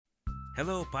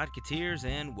Hello, Podcateers,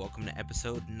 and welcome to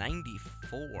episode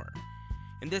 94.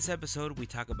 In this episode, we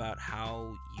talk about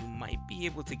how you might be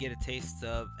able to get a taste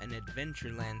of an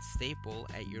Adventureland staple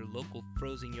at your local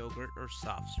frozen yogurt or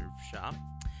soft serve shop.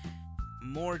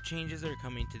 More changes are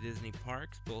coming to Disney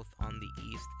parks, both on the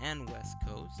East and West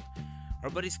Coast. Our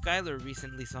buddy Skylar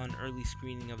recently saw an early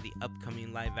screening of the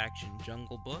upcoming live-action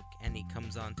Jungle Book, and he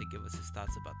comes on to give us his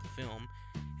thoughts about the film.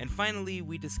 And finally,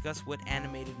 we discuss what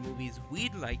animated movies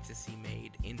we'd like to see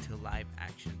made into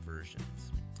live-action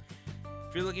versions.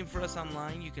 If you're looking for us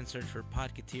online, you can search for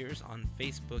Podcateers on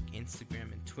Facebook,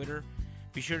 Instagram, and Twitter.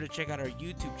 Be sure to check out our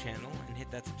YouTube channel and hit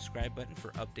that subscribe button for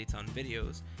updates on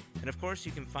videos. And of course,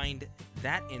 you can find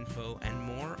that info and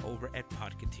more over at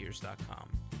podcateers.com.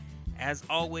 As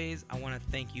always, I want to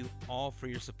thank you all for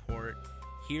your support.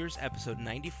 Here's episode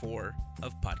 94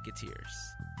 of Podcateers.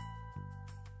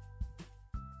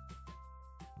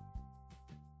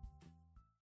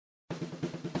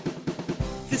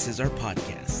 This is our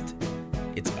podcast.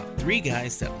 It's about three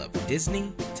guys that love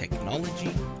Disney,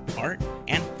 technology, art,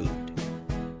 and food.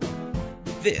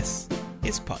 This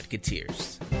is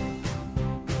Podcateers.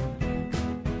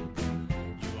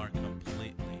 You are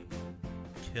completely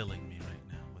killing me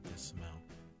right now with this smell.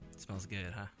 It smells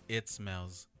good, huh? It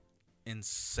smells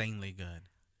insanely good.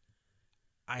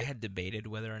 I had debated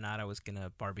whether or not I was going to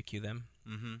barbecue them.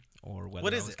 Mm-hmm. Or whether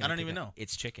What I is was it? I gonna don't even cook know.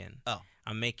 It's chicken. Oh.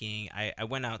 I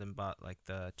went out and bought like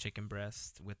the chicken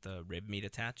breast with the rib meat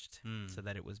attached so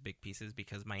that it was big pieces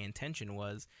because my intention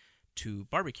was to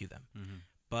barbecue them. Mm-hmm.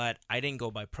 But I didn't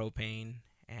go by propane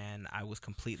and I was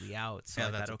completely out. So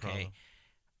I that's thought, a okay, problem.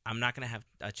 I'm not going to have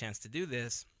a chance to do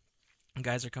this.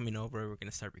 Guys are coming over. We're going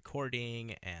to start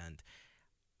recording. And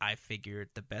I figured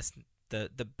the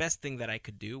best thing that I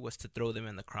could do was to throw them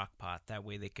in the crock pot. That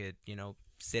way they could,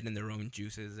 sit in their own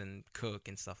juices and cook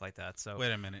and stuff like that. So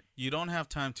Wait a minute. You don't have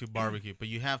time to barbecue, but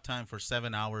you have time for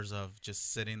 7 hours of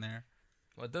just sitting there?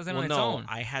 Well, it does it well, on its no, own.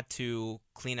 I had to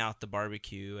clean out the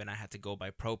barbecue and I had to go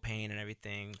by propane and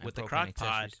everything. And With the propane crock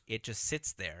pot, accessories. it just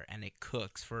sits there and it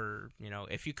cooks for,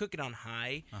 if you cook it on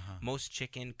high, most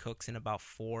chicken cooks in about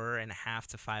 4.5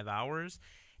 to 5 hours.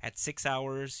 At 6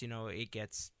 hours, it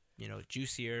gets,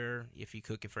 juicier. If you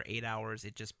cook it for 8 hours,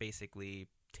 it just basically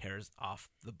tears off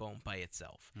the bone by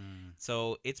itself.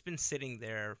 So it's been sitting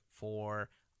there for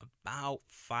about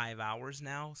 5 hours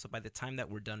now. So by the time that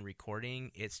we're done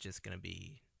recording, it's just going to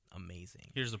be amazing.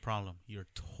 Here's the problem. You're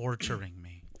torturing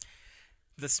me.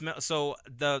 The smell. So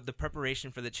the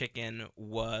preparation for the chicken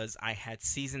was I had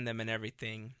seasoned them and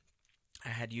everything. I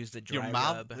had used a dry Your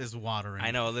mouth rub. is watering.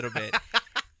 I know, a little bit.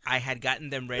 I had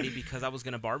gotten them ready because I was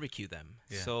going to barbecue them.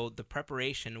 Yeah. So the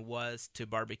preparation was to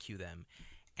barbecue them.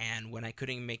 And when I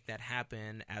couldn't make that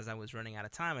happen, as I was running out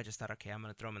of time, I just thought, okay, I'm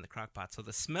going to throw them in the crock pot. So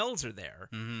the smells are there.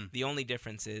 Mm-hmm. The only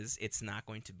difference is it's not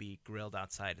going to be grilled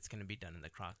outside. It's going to be done in the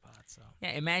crock pot. So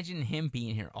Yeah, imagine him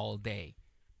being here all day,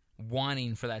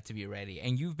 wanting for that to be ready,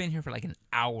 and you've been here for like an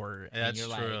hour, and That's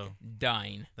you're true. like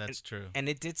dying. That's true. And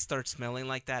it did start smelling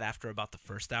like that after about the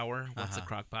first hour, once the Uh-huh.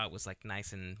 crock pot was like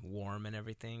nice and warm and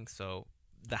everything. So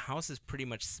the house has pretty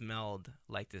much smelled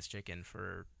like this chicken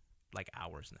for like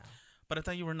hours now. But I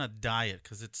thought you were on a diet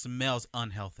because it smells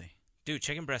unhealthy. Dude,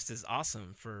 chicken breast is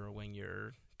awesome for when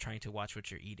you're trying to watch what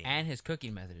you're eating. And his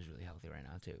cooking method is really healthy right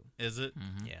now too. Is it?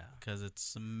 Yeah. Because it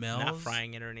smells... Not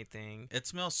frying it or anything. It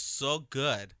smells so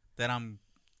good that I'm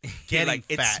You're getting like,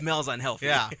 fat. it smells unhealthy.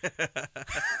 Yeah.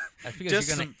 That's because Just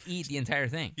you're gonna some- eat the entire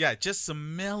thing. Yeah, just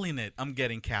smelling it, I'm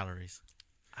getting calories.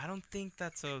 I don't think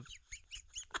that's a...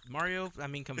 Mario,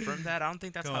 confirm that. I don't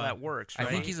think that's Go how on. that works, I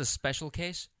right? think he's a special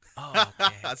case. Oh,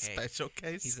 okay, A okay. special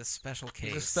case? He's a special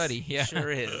case. He's a study, yeah.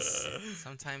 Sure is.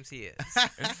 Sometimes he is.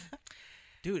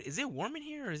 Dude, is it warm in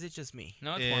here or is it just me?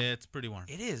 No, it's warm. It's pretty warm.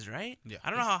 It is, right? Yeah. I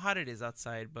don't know how hot it is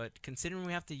outside, but considering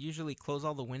we have to usually close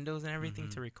all the windows and everything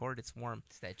Mm-hmm. to record, it's warm.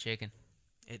 It's that chicken.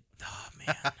 Oh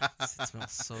man, it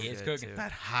smells so He good. is cooking. Too.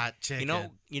 That hot chicken.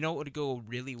 You know what would go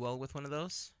really well with one of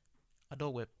those? A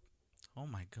Dole Whip. Oh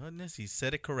my goodness, he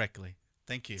said it correctly.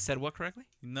 Thank you. Said what correctly?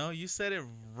 No, you said it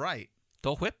right.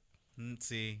 Dole Whip?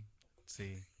 See.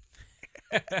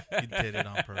 You did it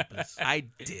on purpose. I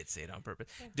did say it on purpose,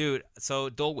 dude. So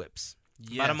Dole Whips.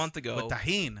 About a Yes, month ago. with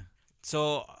tahine.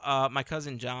 So my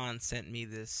cousin John sent me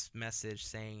this message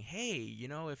saying, hey,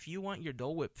 if you want your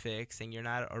Dole Whip fix and you're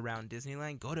not around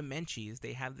Disneyland, go to Menchie's.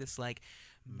 They have this like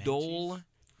Dole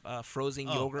frozen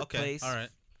yogurt okay. place. All right.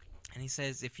 And he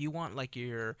says, if you want like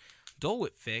your Dole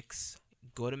Whip fix,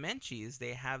 go to Menchie's.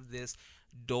 They have this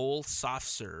Dole soft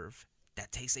serve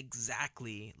that tastes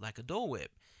exactly like a Dole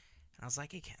Whip. And I was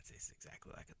like, it can't taste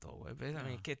exactly like a Dole Whip. I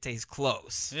mean, it could taste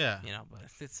close. Yeah. But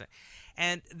it's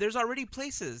and there's already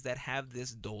places that have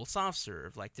this Dole soft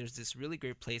serve. Like there's this really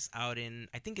great place out in,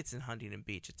 I think it's in Huntington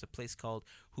Beach. It's a place called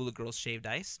Hula Girls Shaved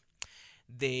Ice.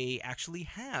 They actually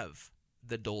have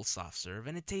the Dole soft serve,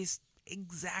 and it tastes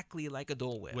exactly like a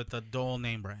Dole Whip. With the Dole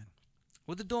name brand.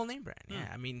 With the Dole name brand, yeah.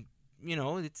 I mean,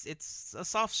 it's a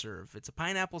soft serve. It's a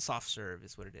pineapple soft serve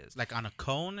is what it is. Like on a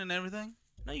cone and everything?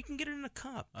 No, you can get it in a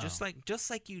cup, just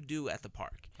like you do at the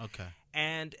park. Okay.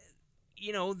 And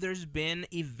there's been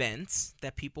events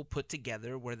that people put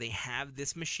together where they have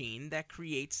this machine that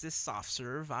creates this soft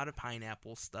serve out of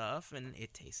pineapple stuff, and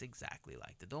it tastes exactly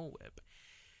like the Dole Whip.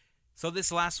 So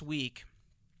this last week,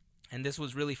 and this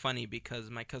was really funny because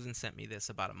my cousin sent me this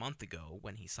about a month ago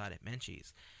when he saw it at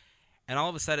Menchie's. And all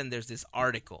of a sudden, there's this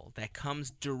article that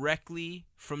comes directly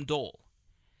from Dole.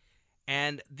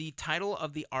 And the title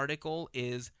of the article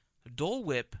is Dole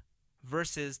Whip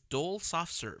versus Dole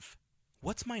Soft Serve.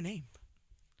 What's my name?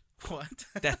 What?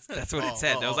 That's what it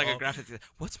said. That was like a graphic.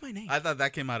 What's my name? I thought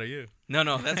that came out of you. No,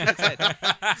 that's what it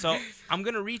said. So I'm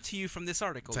going to read to you from this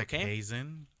article, It's like okay?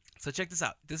 Hazen. So check this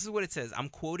out. This is what it says. I'm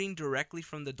quoting directly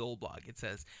from the Dole blog. It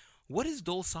says, what is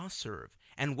Dole Soft Serve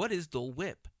and what is Dole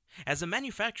Whip? As a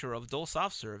manufacturer of Dole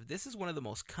Soft Serve, this is one of the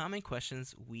most common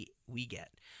questions we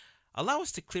get. Allow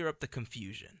us to clear up the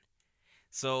confusion.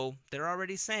 So they're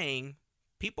already saying,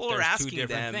 people are There's two asking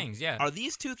different them, things, yeah. are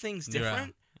these two things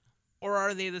different or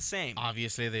are they the same?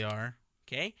 Obviously they are.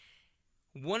 Okay?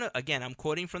 Again, I'm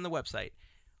quoting from the website.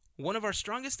 One of our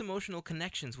strongest emotional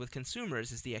connections with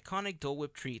consumers is the iconic Dole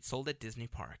Whip treat sold at Disney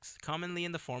parks, commonly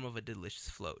in the form of a delicious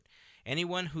float.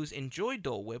 Anyone who's enjoyed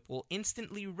Dole Whip will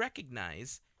instantly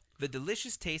recognize the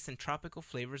delicious taste and tropical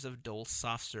flavors of Dole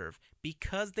Soft Serve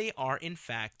because they are, in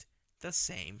fact, the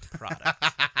same product.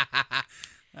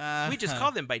 We just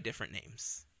call them by different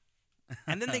names.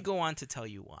 And then they go on to tell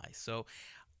you why. So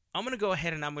I'm going to go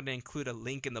ahead and I'm going to include a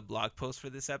link in the blog post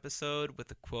for this episode with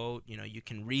a quote. You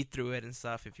can read through it and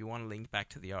stuff if you want to link back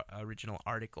to the original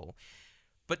article.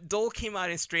 But Dole came out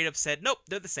and straight up said, nope,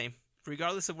 they're the same.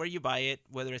 Regardless of where you buy it,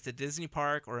 whether it's a Disney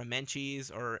park or a Menchie's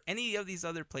or any of these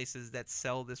other places that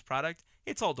sell this product,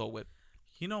 it's all Dole Whip.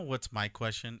 You know what's my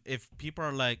question? If people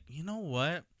are like, you know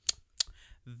what?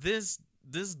 This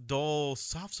Dole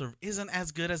soft serve isn't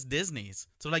as good as Disney's.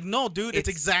 So like, no, dude, it's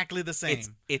exactly the same.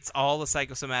 It's all a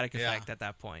psychosomatic effect at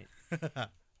that point.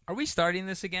 Are we starting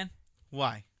this again?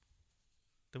 Why?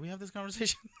 Did we have this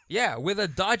conversation? Yeah, with a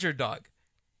Dodger dog.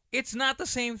 It's not the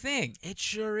same thing. It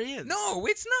sure is. No,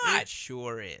 it's not. It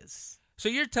sure is. So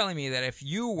you're telling me that if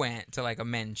you went to like a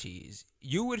Menchie's,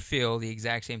 you would feel the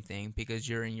exact same thing because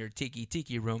you're in your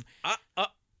tiki room.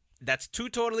 That's two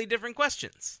totally different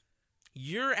questions.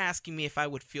 You're asking me if I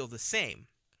would feel the same.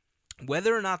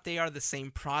 Whether or not they are the same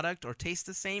product or taste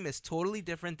the same is totally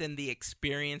different than the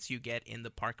experience you get in the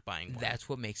park buying one. That's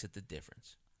what makes it the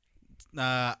difference.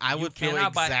 I would feel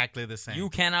exactly the same. You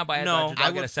cannot buy a No, Dodger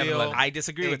dog at a 7-Eleven. I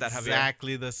disagree with that, Javier.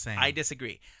 Exactly the same. I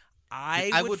disagree.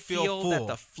 I would feel that full.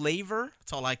 the flavor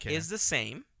That's all I care. is the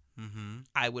same. Mm-hmm.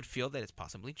 I would feel that it's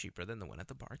possibly cheaper than the one at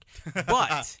the park.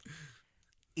 But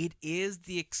it is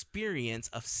the experience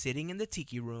of sitting in the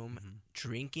tiki room,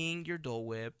 drinking your Dole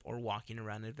Whip, or walking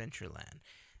around Adventureland.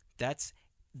 That's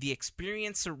the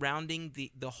experience surrounding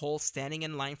the whole standing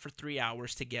in line for 3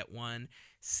 hours to get one,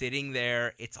 sitting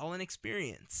there. It's all an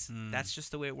experience. That's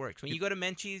just the way it works. When you go to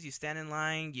Menchie's, you stand in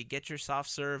line, you get your soft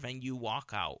serve, and you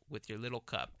walk out with your little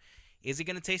cup. Is it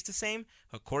going to taste the same?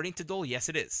 According to Dole, yes,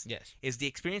 it is. Yes. Is the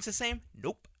experience the same?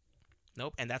 Nope.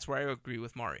 And that's where I agree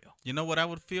with Mario. You know what I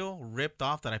would feel? Ripped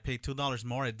off that I paid $2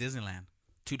 more at Disneyland.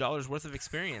 $2 worth of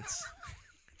experience.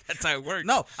 That's how it works.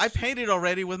 No, I paid it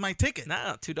already with my ticket.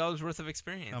 No, $2 worth of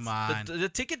experience. Come on. The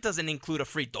ticket doesn't include a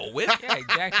free Dole Whip. Yeah,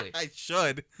 exactly. I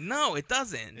should. No, it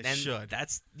doesn't. It should.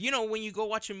 That's, when you go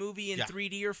watch a movie in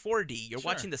 3D or 4D, you're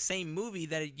watching the same movie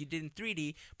that you did in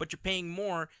 3D, but you're paying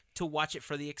more to watch it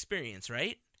for the experience,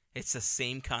 right? It's the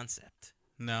same concept.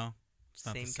 No, it's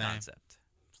not Same the same. concept.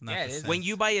 It's not Yeah, the it is. same. When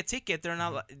you buy a ticket,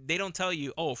 they don't tell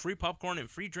you, free popcorn and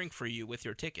free drink for you with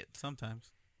your ticket.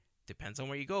 Sometimes. Depends on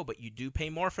where you go, but you do pay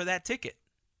more for that ticket.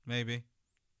 Maybe.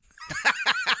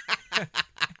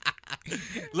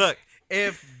 Look,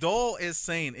 if Dole is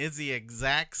saying it's the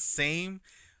exact same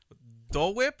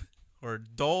Dole Whip or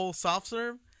Dole soft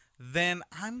serve, then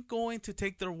I'm going to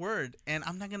take their word and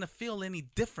I'm not going to feel any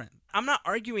different. I'm not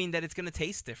arguing that it's going to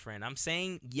taste different. I'm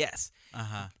saying, yes,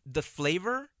 the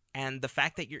flavor and the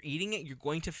fact that you're eating it, you're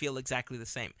going to feel exactly the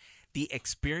same. The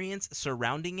experience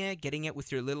surrounding it, getting it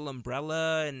with your little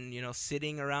umbrella and,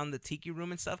 sitting around the tiki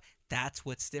room and stuff, That's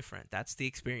what's different. That's the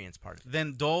experience part of it.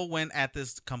 Then Dole went at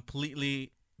this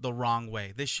completely the wrong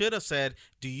way. They should have said,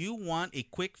 do you want a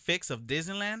quick fix of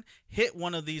Disneyland? Hit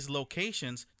one of these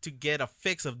locations to get a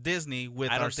fix of Disney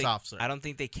with our soft serve. I don't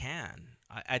think they can.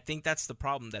 I think that's the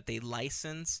problem, that they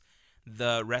license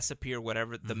the recipe or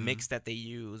whatever, the mix that they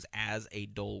use as a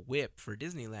Dole Whip for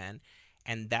Disneyland,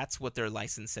 and that's what their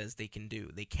license says they can do.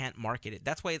 They can't market it.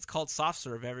 That's why it's called soft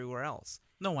serve everywhere else.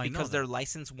 No, I know because that. their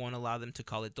license won't allow them to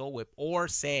call it Dole Whip or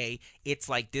say it's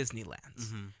like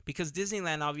Disneyland's. Because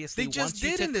Disneyland obviously They just wants you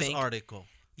did to in this think, article.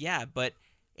 yeah, but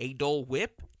a Dole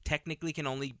Whip technically can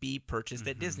only be purchased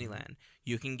at Disneyland.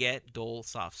 You can get Dole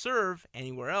Soft Serve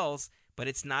anywhere else, but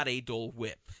it's not a Dole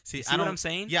Whip. See what I'm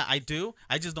saying? Yeah, I do.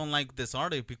 I just don't like this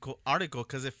article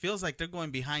because it feels like they're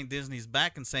going behind Disney's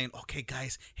back and saying, "Okay,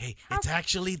 guys, hey, it's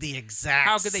actually the exact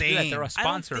How could they do that? same." They're a I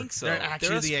don't sponsor. think so. They're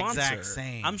actually a the exact sponsor.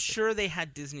 same. I'm sure they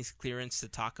had Disney's clearance to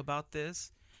talk about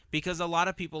this because a lot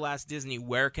of people ask Disney,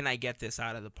 where can I get this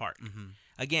out of the park?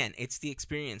 Again, it's the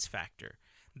experience factor.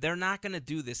 They're not going to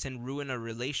do this and ruin a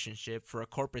relationship for a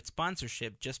corporate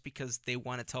sponsorship just because they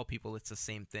want to tell people it's the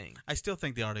same thing. I still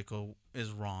think the article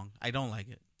is wrong. I don't like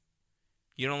it.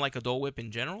 You don't like a Dole Whip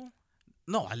in general?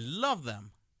 No, I love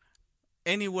them.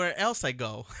 Anywhere else I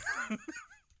go,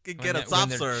 could get a when soft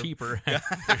they're serve. cheaper.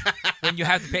 When you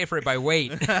have to pay for it by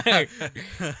weight. That's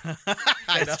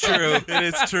true. It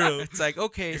is true. It's like,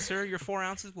 okay, sir, your 4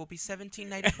 ounces will be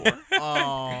 $17.94.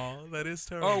 Oh, that is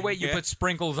terrible. Oh, wait, you put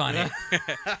sprinkles on it.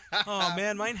 Oh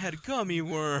man, mine had gummy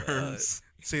worms.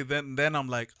 See, then I'm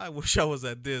like, I wish I was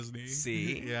at Disney.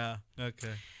 See? Yeah.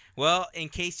 Okay. Well, in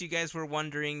case you guys were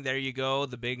wondering, there you go.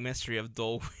 The big mystery of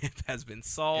Dole Whip has been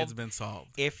solved. It's been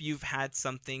solved. If you've had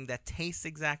something that tastes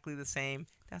exactly the same,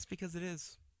 that's because it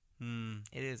is.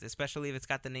 It is, especially if it's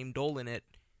got the name Dole in it.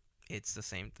 It's the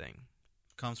same thing.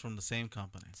 Comes from the same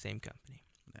company. Same company.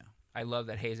 Yeah. I love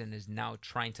that Hazen is now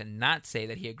trying to not say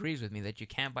that he agrees with me that you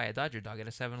can't buy a Dodger dog at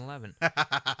a 7-Eleven.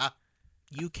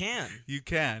 You can. You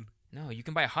can. No, you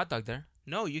can buy a hot dog there.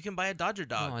 No, you can buy a Dodger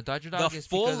dog. No, a Dodger dog The is because of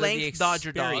the full-length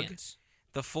Dodger dog. experience.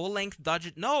 The full-length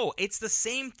Dodger... No, it's the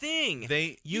same thing.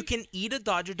 You can eat a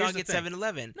Dodger dog the at thing.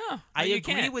 7-Eleven. No, I you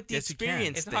agree can't. with the Yes, you can.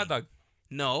 experience It's a thing. hot dog.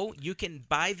 No, you can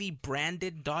buy the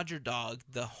branded Dodger dog,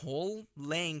 the whole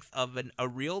length of a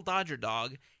real Dodger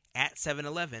dog at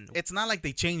 7-Eleven. It's not like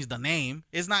they changed the name.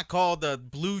 It's not called the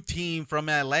Blue Team from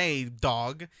LA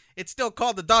dog. It's still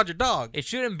called the Dodger dog. It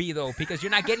shouldn't be, though, because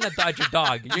you're not getting a Dodger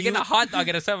dog. You're getting a hot dog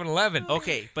at a 7-Eleven.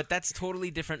 Okay, but that's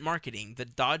totally different marketing. The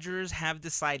Dodgers have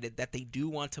decided that they do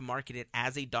want to market it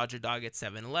as a Dodger dog at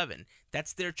 7-Eleven.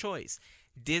 That's their choice.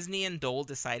 Disney and Dole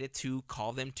decided to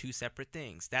call them two separate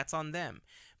things. That's on them.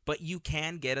 But you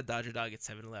can get a Dodger dog at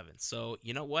 7-Eleven. So,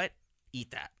 you know what?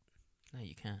 Eat that. No,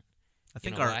 you can't. I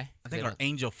think know our why? I think They our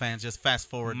Angel fans just fast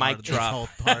forward Mic this drop. whole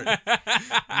part.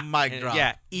 Mic drop.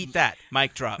 Yeah, eat that.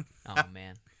 Mic drop. Oh,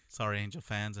 man. Sorry, Angel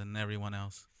fans and everyone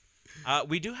else.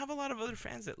 We do have a lot of other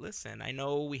fans that listen. I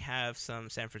know we have some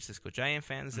San Francisco Giant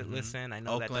fans that listen. I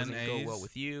know Oakland that doesn't A's. go well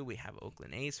with you. We have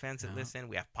Oakland A's fans that listen.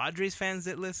 We have Padres fans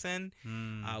that listen.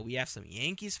 We have some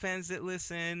Yankees fans that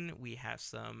listen. We have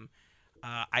some...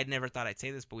 I never thought I'd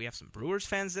say this, but we have some Brewers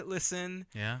fans that listen.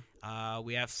 Yeah.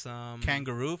 We have some...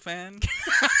 Kangaroo fan.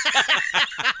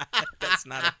 That's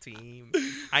not a team.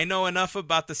 I know enough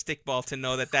about the stickball to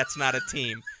know that that's not a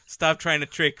team. Stop trying to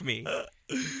trick me.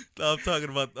 I'm talking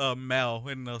about Mel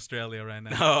in Australia right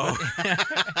now.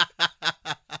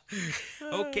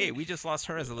 No. Okay, we just lost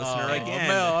her as a listener Oh, again.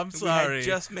 Mel, I'm We had sorry.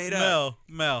 just made up.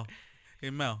 Mel.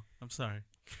 Hey, Mel, I'm sorry.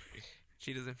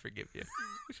 She doesn't forgive you.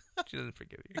 She doesn't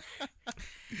forgive you.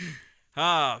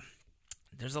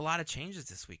 There's a lot of changes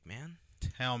this week, man.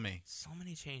 Tell me. So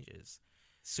many changes.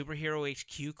 Superhero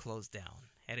HQ closed down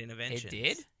at Interventions. It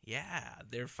did? Yeah,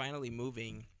 they're finally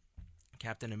moving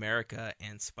Captain America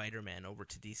and Spider-Man over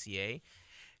to DCA.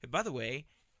 And by the way,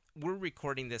 we're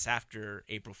recording this after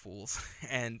April Fool's,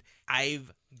 and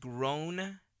I've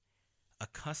grown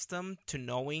accustomed to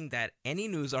knowing that any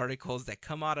news articles that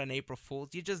come out on April Fool's,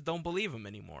 you just don't believe them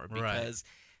anymore because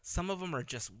some of them are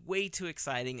just way too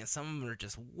exciting and some of them are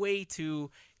just way too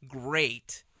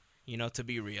great, to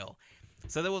be real.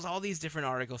 So there was all these different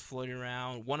articles floating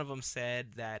around. One of them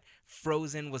said that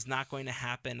Frozen was not going to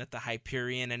happen at the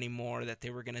Hyperion anymore, that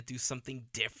they were going to do something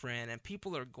different, and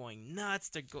people are going nuts.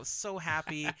 They're so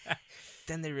happy.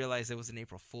 Then they realized it was an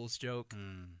April Fool's joke.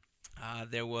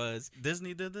 There was...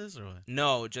 Disney did this or what?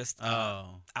 No, just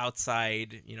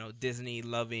outside,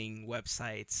 Disney-loving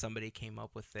websites. Somebody came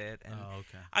up with it. And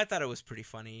okay. I thought it was pretty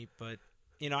funny, but,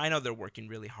 I know they're working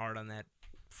really hard on that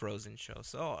Frozen show.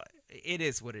 So it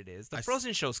is what it is. The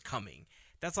Frozen show's coming.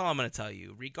 That's all I'm going to tell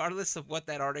you. Regardless of what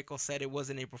that article said, it was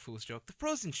an April Fool's joke. The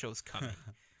Frozen show's coming.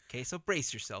 Okay, so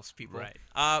brace yourselves, people. Right.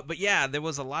 But yeah, there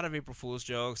was a lot of April Fool's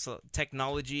jokes. So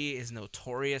technology is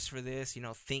notorious for this. You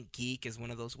know, Think Geek is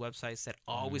one of those websites that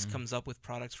always comes up with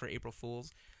products for April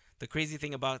Fools. The crazy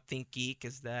thing about Think Geek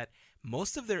is that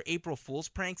most of their April Fool's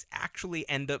pranks actually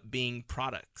end up being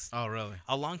products. Oh, really?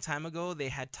 A long time ago, they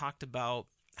had talked about,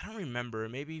 I don't remember,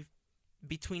 maybe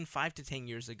between 5 to 10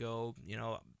 years ago, you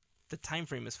know, the time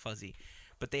frame is fuzzy,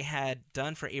 but they had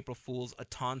done for April Fools a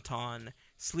Tauntaun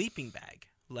sleeping bag.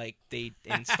 Like they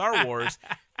in Star Wars,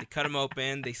 they cut them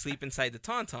open, they sleep inside the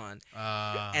Tauntaun.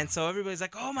 And so everybody's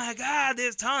like, oh my God,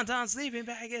 this Tauntaun sleeping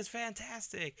bag is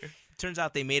fantastic. Turns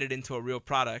out they made it into a real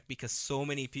product because so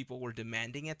many people were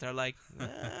demanding it. They're like,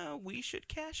 we should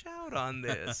cash out on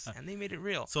this. And they made it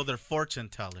real. So they're fortune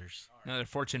tellers. No, they're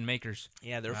fortune makers.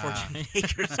 Yeah, they're fortune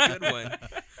makers. Good one.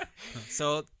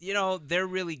 So, you know, they're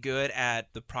really good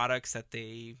at the products that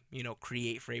they, you know,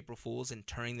 create for April Fools and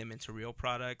turning them into real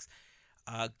products.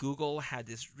 Google had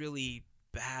this really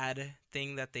bad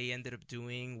thing that they ended up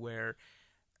doing where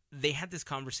they had this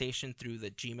conversation through the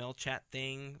Gmail chat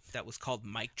thing that was called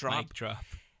Mic Drop. Mic drop.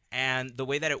 And the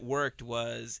way that it worked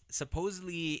was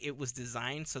supposedly it was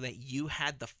designed so that you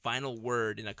had the final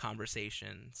word in a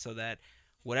conversation, so that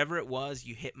whatever it was,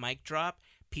 you hit mic drop,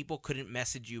 people couldn't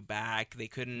message you back. They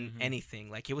couldn't anything.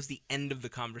 Like, it was the end of the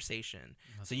conversation.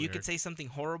 That's so you weird. could say something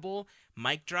horrible,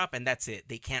 mic drop, and that's it.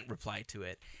 They can't reply to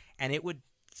it. And it would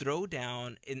throw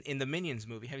down in the Minions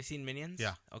movie. Have you seen Minions?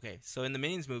 Yeah. Okay. So in the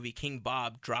Minions movie, King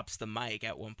Bob drops the mic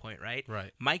at one point, right?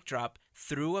 Right. Mic drop,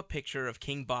 threw a picture of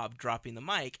King Bob dropping the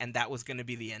mic, and that was going to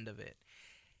be the end of it.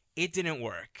 It didn't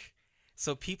work.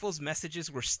 So people's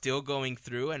messages were still going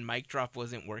through, and mic drop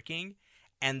wasn't working.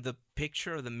 And the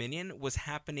picture of the minion was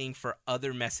happening for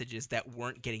other messages that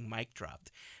weren't getting mic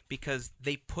dropped because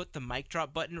they put the mic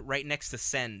drop button right next to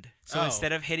send. So Oh.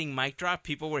 instead of hitting mic drop,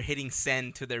 people were hitting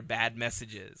send to their bad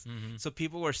messages. So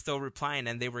people were still replying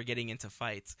and they were getting into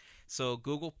fights. So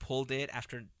Google pulled it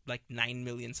after like 9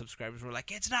 million subscribers were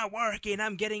like, it's not working.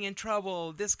 I'm getting in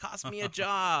trouble. This cost me a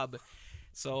job.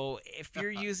 So if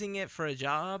you're using it for a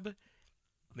job,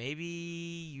 maybe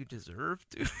you deserve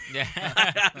to.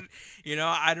 Yeah. You know,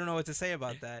 I don't know what to say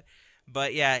about that.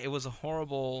 But yeah, it was a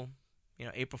horrible, you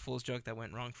know, April Fool's joke that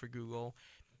went wrong for Google.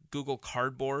 Google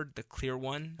Cardboard, the clear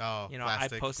one. Oh, you know,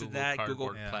 plastic. I posted Google that.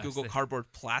 Cardboard plastic. Google Cardboard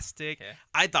Plastic. Yeah.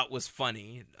 I thought was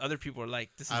funny. Other people are like,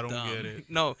 this is I don't dumb. get it.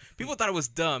 No, people thought it was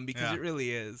dumb because Yeah. it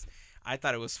really is. I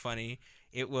thought it was funny.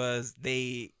 It was,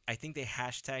 I think they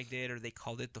hashtagged it or they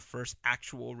called it the first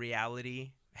actual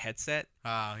reality headset.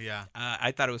 Yeah.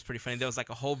 I thought it was pretty funny. There was like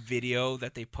a whole video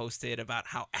that they posted about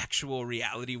how actual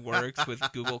reality works with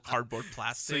Google Cardboard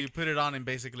Plastic. So you put it on and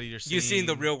basically you're seeing, You've seen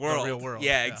the real world. The real world.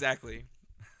 Yeah, exactly.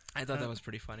 I thought that was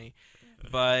pretty funny.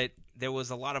 But there was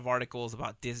a lot of articles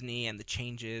about Disney and the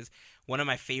changes. One of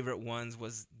my favorite ones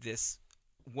was this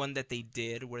one that they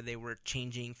did where they were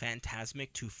changing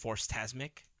Phantasmic to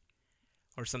Forcetasmic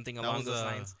or something That along was those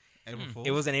lines. April Fool's?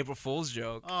 It was an April Fool's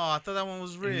joke. Oh, I thought that one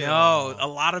was real. No, a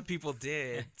lot of people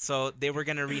did. So they were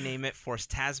going to rename it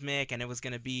Forcetasmic, and it was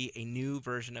going to be a new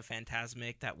version of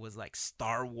Phantasmic that was like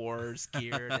Star Wars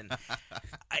geared. And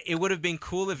it would have been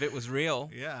cool if it was real,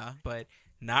 Yeah. but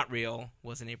not real.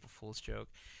 Was an April Fool's joke.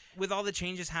 With all the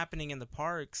changes happening in the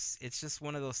parks, it's just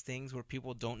one of those things where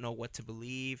people don't know what to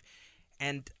believe.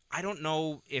 And I don't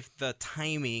know if the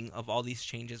timing of all these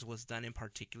changes was done in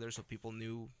particular so people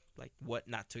knew like what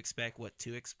not to expect, what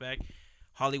to expect.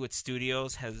 Hollywood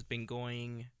Studios has been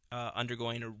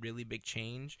undergoing a really big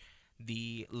change.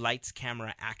 The Lights,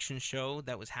 Camera, Action show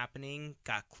that was happening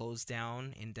got closed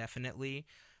down indefinitely.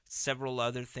 Several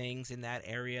other things in that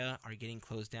area are getting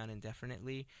closed down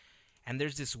indefinitely. And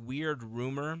there's this weird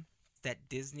rumor that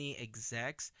Disney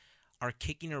execs are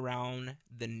kicking around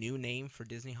the new name for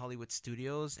Disney Hollywood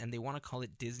Studios, and they want to call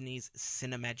it Disney's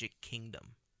Cinemagic Kingdom.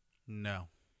 No.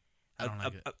 I don't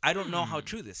like it. I don't know how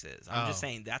true this is. I'm just Oh.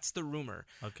 saying that's the rumor.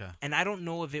 Okay. And I don't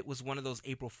know if it was one of those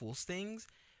April Fool's things,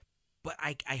 but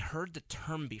I heard the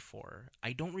term before.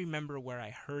 I don't remember where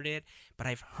I heard it, but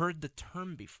I've heard the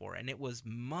term before, and it was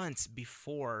months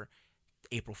before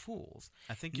April Fool's.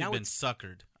 I think Now you've been it's-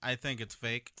 suckered. I think it's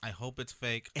fake. I hope it's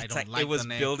fake. I It's don't like like it was the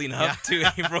name. building up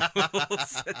to April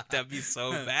Fool's. That'd be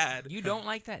so bad. You don't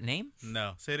like that name?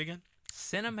 No. Say it again.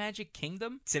 Cinemagic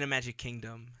Kingdom? Cinemagic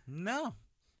Kingdom. No.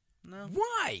 No.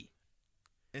 Why?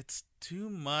 It's too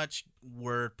much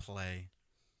wordplay.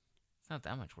 It's not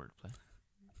that much wordplay.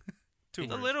 Too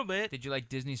A little bit. Did you like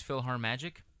Disney's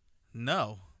PhilharMagic?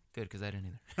 No. Good, because I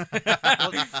didn't either.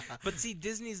 Well, but see,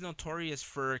 Disney's notorious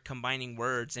for combining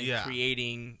words and Yeah.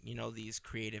 creating, these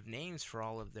creative names for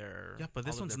all of their. Yeah, but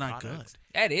this all of one's their not products.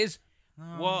 Yeah, it is.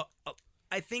 Well,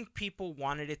 I think people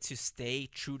wanted it to stay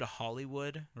true to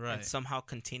Hollywood and Right. somehow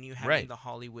continue having Right. the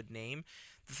Hollywood name.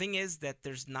 The thing is that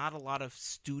there's not a lot of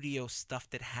studio stuff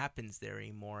that happens there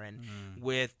anymore. And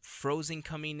with Frozen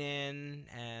coming in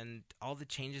and all the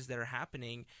changes that are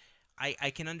happening,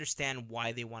 I can understand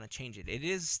why they want to change it. It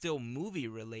is still movie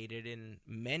related in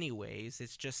many ways.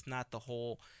 It's just not the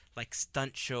whole like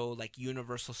stunt show, like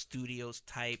Universal Studios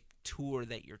type tour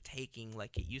that you're taking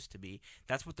like it used to be.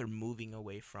 That's what they're moving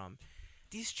away from.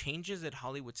 These changes at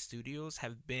Hollywood Studios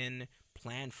have been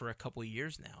planned for a couple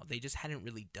years now. They just hadn't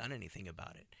really done anything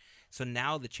about it. So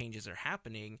now the changes are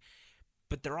happening,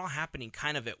 but they're all happening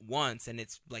kind of at once, and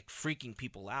it's like freaking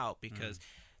people out because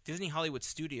Disney Hollywood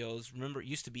Studios, remember, it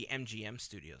used to be MGM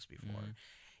Studios before.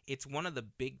 It's one of the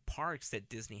big parks that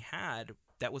Disney had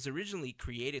that was originally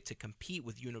created to compete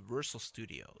with Universal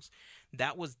Studios.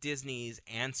 That was Disney's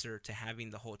answer to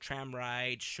having the whole tram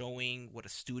ride, showing what a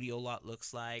studio lot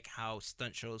looks like, how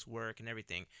stunt shows work and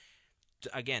everything.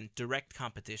 Again, direct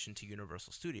competition to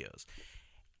Universal Studios.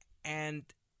 And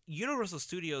Universal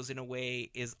Studios, in a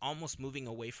way, is almost moving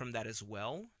away from that as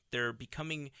well. They're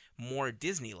becoming more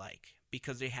Disney-like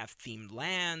because they have themed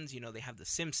lands. They have the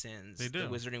Simpsons, They do. the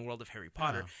Wizarding World of Harry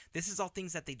Potter. Yeah. This is all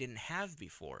things that they didn't have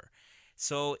before.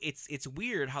 So it's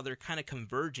weird how they're kind of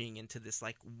converging into this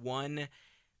like one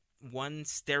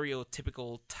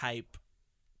stereotypical type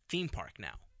theme park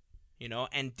now.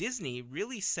 And Disney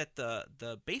really set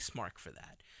the base mark for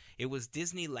that. It was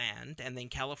Disneyland and then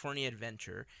California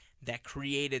Adventure that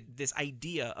created this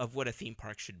idea of what a theme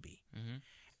park should be.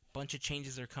 Bunch of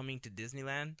changes are coming to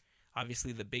Disneyland.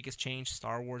 Obviously, the biggest change,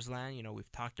 Star Wars Land.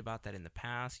 We've talked about that in the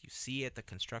past. You see it. The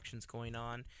construction's going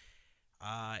on.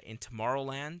 In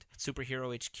Tomorrowland,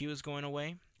 Superhero HQ is going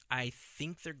away. I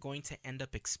think they're going to end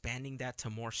up expanding that to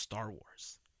more Star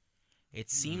Wars. It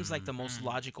seems like the most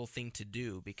logical thing to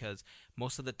do because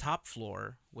most of the top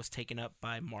floor was taken up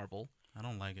by Marvel. I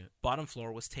don't like it. Bottom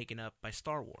floor was taken up by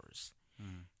Star Wars.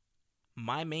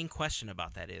 My main question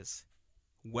about that is,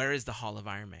 where is the Hall of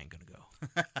Iron Man going to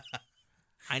go?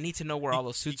 I need to know where all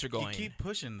those suits are going. You keep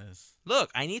pushing this. Look,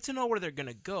 I need to know where they're going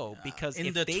to go because In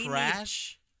if the they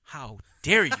trash, how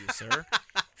dare you, sir?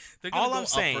 they're gonna all go I'm up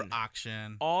saying- for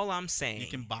auction. All I'm saying You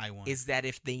can buy one. is that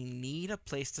if they need a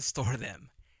place to store them,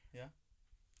 Yeah.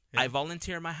 I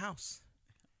volunteer my house.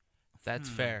 That's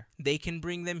fair. They can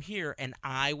bring them here, and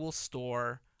I will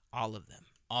store all of them.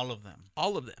 All of them.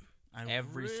 All of them. I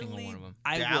Every single really one of them.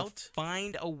 I will doubt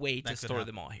find a way to that could store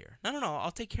happen. them all here. No.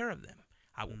 I'll take care of them.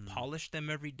 I will polish them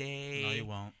every day. No, you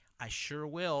won't. I sure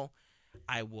will.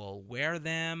 I will wear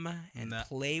them and No.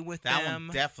 play with That them.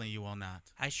 one definitely you will not.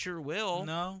 I sure will.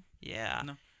 No. Yeah.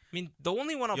 No. I mean, the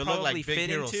only one I'll You'll look probably like Big fit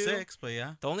Hero into. 6, but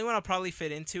yeah. The only one I'll probably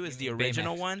fit into is the mean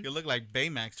original Baymax. one. You look like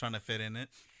Baymax trying to fit in it.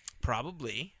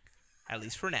 Probably, at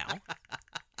least for now.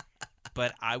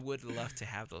 But I would love to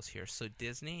have those here. So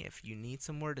Disney, if you need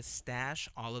somewhere to stash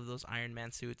all of those Iron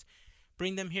Man suits,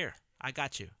 bring them here. I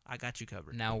got you. I got you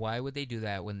covered. Now, why would they do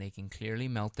that when they can clearly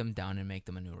melt them down and make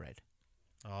them a new red?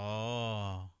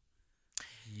 Oh.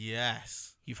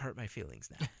 Yes. You've hurt my feelings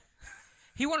now.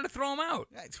 He wanted to throw them out.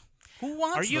 Who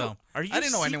wants Are you- them? are you I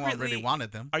didn't know anyone secretly- really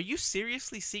wanted them. Are you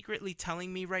seriously secretly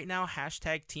telling me right now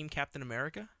hashtag Team Captain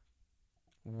America?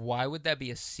 Why would that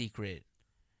be a secret?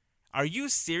 Are you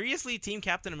seriously Team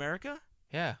Captain America?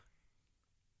 Yeah,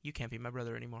 You can't be my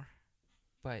brother anymore.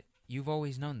 but you've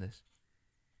always known this.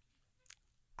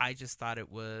 I just thought it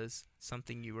was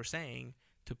something you were saying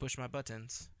to push my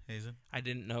buttons. Hazen, I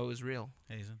didn't know it was real.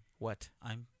 Hazen, What?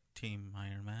 I'm Team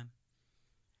Iron Man.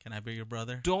 Can I be your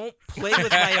brother? Don't play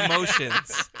with my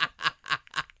emotions.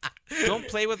 Don't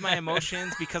play with my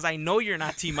emotions because I know you're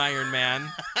not Team Iron Man.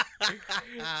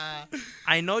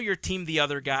 I know you're Team the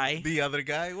other guy. The other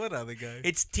guy? What other guy?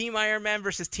 It's Team Iron Man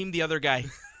versus Team the other guy.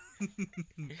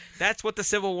 That's what the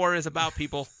Civil War is about,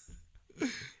 people.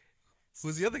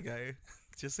 Who's the other guy?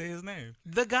 Just say his name.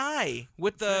 The guy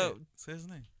with the, Say his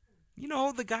name.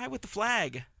 the guy with the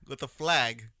flag. With the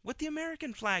flag. With the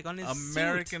American flag on his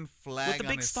American flag suit. With the on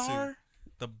big his star. suit.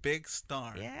 The big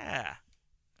star. Yeah.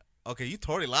 Okay, you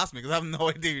totally lost me because I have no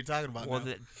idea what you're talking about. Well,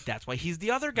 now. that's why he's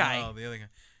the other guy. No, the other guy.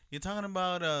 You're talking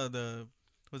about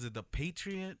was it the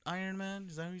Patriot Iron Man?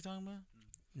 Is that what you're talking about?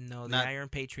 No, the Not- Iron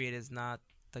Patriot is not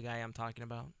the guy I'm talking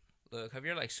about. Look,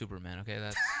 Javier likes Superman, okay?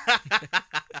 That's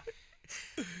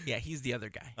Yeah, he's the other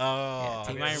guy. Oh,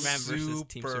 Team Iron Man versus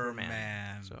Team Superman.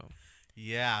 Superman. So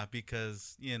Yeah,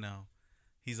 because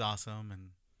he's awesome, and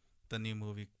the new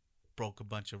movie broke a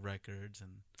bunch of records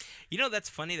and. You know, that's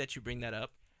funny that you bring that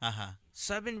up.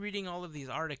 So I've been reading all of these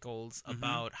articles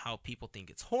about how people think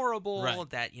it's horrible. Right.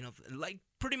 That, you know, like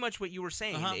pretty much what you were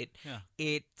saying.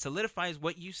 It solidifies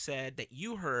what you said that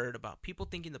you heard about people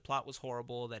thinking the plot was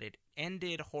horrible, that it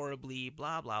ended horribly,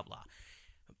 blah blah blah.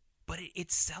 But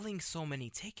it's selling so many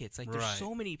tickets. Like, there's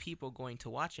so many people going to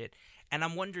watch it. And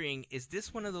I'm wondering, is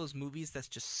this one of those movies that's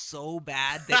just so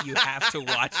bad that you have to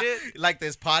watch it? Like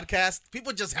this podcast,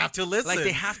 people just have to listen. Like,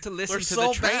 they have to listen to so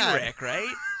the train bad. wreck,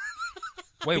 right?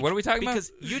 Wait, what are we talking about?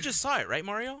 Because you just saw it, right,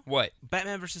 Mario? What?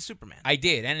 Batman versus Superman. I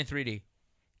did, and in 3D.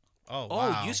 Oh, Oh,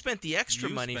 wow. you spent the extra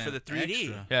You money for the spent 3D.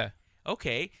 extra. Yeah.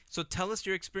 Okay, so tell us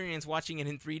your experience watching it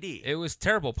in 3D. It was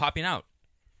terrible popping out.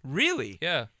 Really?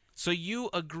 Yeah. So you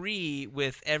agree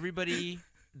with everybody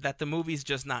that the movie's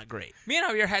just not great? Me and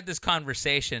Javier had this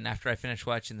conversation after I finished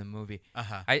watching the movie.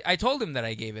 Uh-huh. I told him that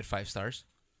I gave it 5 stars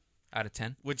out of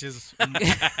 10. Which is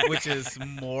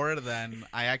more than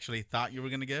I actually thought you were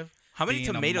gonna give. How many Being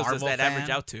a tomatoes does Marvel that fan. average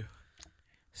out to?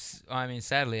 I mean,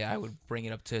 sadly, I would bring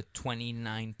it up to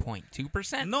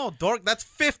 29.2%. No, dork, that's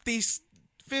 50.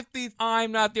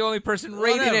 I'm not the only person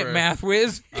rating it, Whatever. Math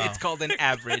Whiz. It's called an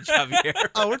average, Javier.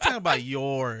 Oh, we're talking about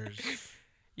yours.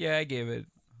 Yeah, I gave it.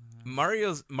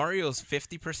 Mario's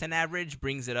 50% average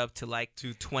brings it up to like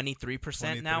to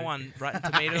 23% now 23. on Rotten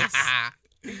Tomatoes.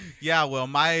 Yeah, well,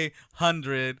 my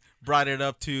 100 brought it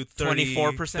up to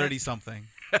 24%? 30 something.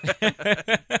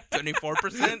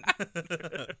 24%.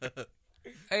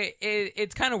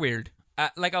 It's kind of weird.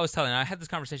 Like I was telling you, I had this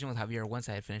conversation with Javier once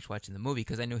I had finished watching the movie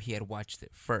because I knew he had watched it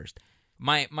first.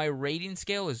 My rating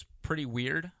scale is pretty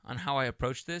weird on how I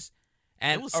approached this.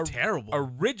 And It was terrible.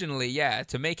 Originally, yeah,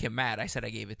 to make him mad, I said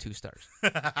I gave it 2 stars.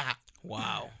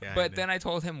 Wow. Yeah, But then I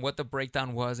told him what the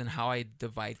breakdown was and how I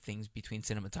divide things between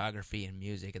cinematography and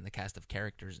music and the cast of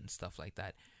characters and stuff like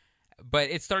that.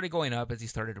 But it started going up as he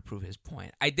started to prove his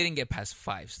point. I didn't get past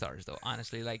 5 stars, though.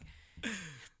 Honestly, like,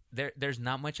 there's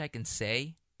not much I can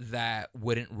say that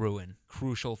wouldn't ruin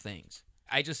crucial things.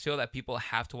 I just feel that people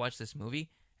have to watch this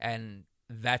movie, and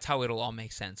that's how it'll all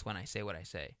make sense when I say what I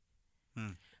say.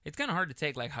 It's kind of hard to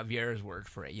take, like, Javier's word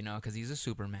for it, you know, because he's a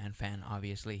Superman fan,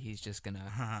 obviously. He's just going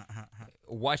to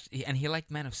watch, and he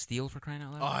liked Man of Steel, for crying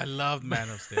out loud. Oh, I love Man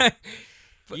of Steel.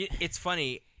 It's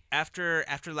funny. After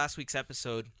last week's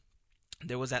episode,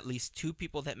 there was at least 2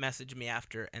 people that messaged me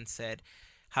after and said,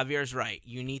 Javier's right.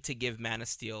 You need to give Man of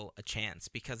Steel a chance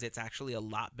because it's actually a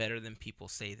lot better than people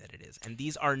say that it is. And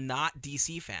these are not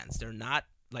DC fans. They're not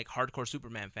like hardcore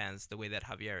Superman fans the way that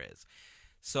Javier is.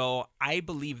 So I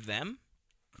believe them,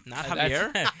 not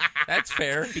Javier. That's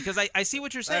fair. Because I see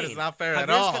what you're saying. That is not fair at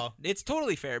Javier's all. It's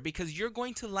totally fair because you're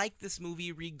going to like this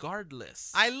movie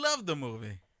regardless. I love the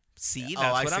movie. See, Oh,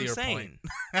 that's I what see I'm your saying.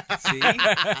 point. See?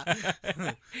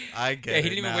 I get it. Yeah, he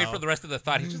didn't even wait now. for the rest of the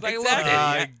thought. He's just like, Exactly.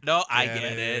 "Love it." No, I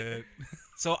get it.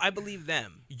 So I believe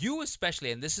them. You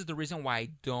especially, and this is the reason why I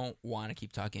don't want to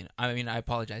keep talking. I mean, I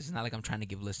apologize. It's not like I'm trying to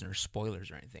give listeners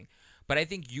spoilers or anything. But I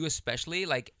think you especially,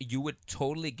 like, you would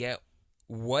totally get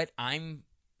what I'm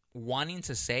wanting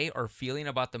to say or feeling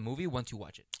about the movie once you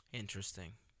watch it.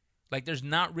 Interesting. Like, there's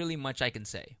not really much I can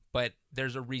say, but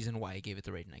there's a reason why I gave it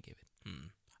the rating I gave it.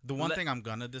 The one thing I'm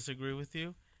gonna disagree with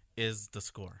you is the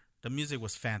score. The music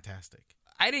was fantastic.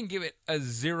 I didn't give it a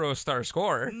 0-star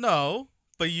score. No,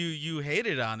 but you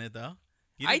hated on it though.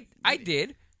 I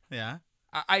did. Yeah.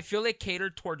 I feel it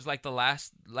catered towards like the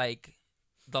last. I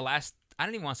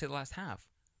don't even want to say the last half.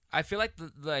 I feel like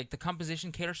the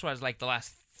composition caters towards like the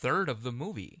last third of the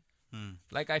movie.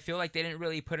 Like I feel like they didn't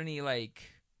really put any like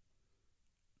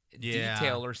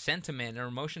detail or sentiment or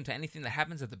emotion to anything that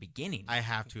happens at the beginning. I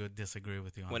have to disagree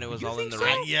with you on When that. it was You all in think the so?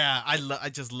 rain. Yeah, I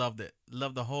just loved it.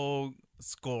 Loved the whole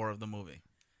score of the movie.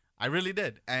 I really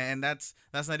did, and that's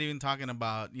not even talking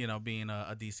about being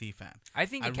a DC fan. I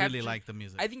think I it really like the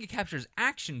music. I think it captures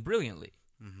action brilliantly.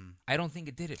 I don't think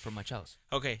it did it for much else.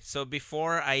 Okay, so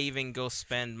before I even go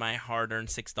spend my hard-earned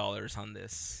 $6 on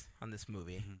this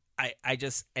movie, I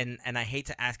just and I hate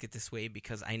to ask it this way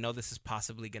because I know this is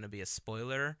possibly going to be a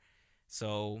spoiler.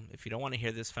 So if you don't want to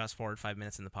hear this, fast forward 5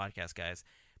 minutes in the podcast, guys.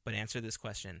 But answer this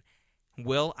question: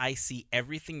 will I see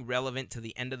everything relevant to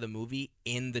the end of the movie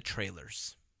in the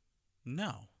trailers?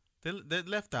 No, they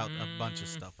left out a bunch of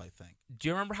stuff. I think. Do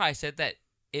you remember how I said that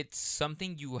it's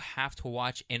something you have to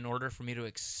watch in order for me to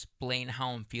explain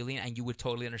how I'm feeling, and you would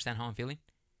totally understand how I'm feeling?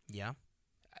 Yeah.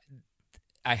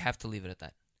 I have to leave it at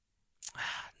that.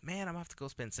 Man, I'm gonna have to go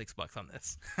spend $6 on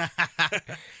this.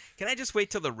 Can I just wait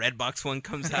till the Redbox one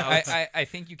comes out? I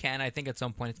think you can. I think at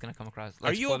some point it's going to come across.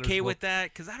 Are you okay with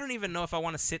that? Because I don't even know if I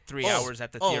want to sit 3 hours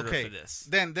at the theater for this.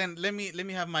 Then let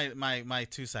me have my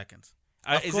 2 seconds.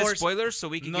 Of Is course- this spoilers so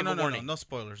we can give a warning? No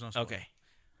spoilers. No spoilers. Okay.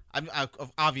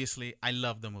 Obviously, I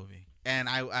love the movie, and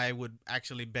I would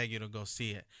actually beg you to go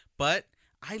see it. But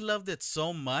I loved it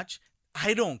so much.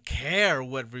 I don't care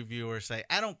what reviewers say.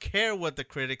 I don't care what the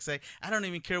critics say. I don't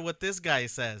even care what this guy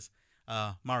says.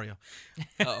 Mario.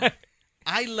 Oh.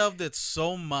 I loved it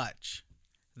so much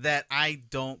that I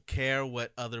don't care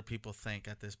what other people think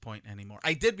at this point anymore.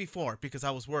 I did before because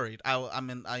I was worried.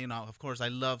 Of course, I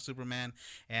love Superman,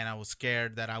 and I was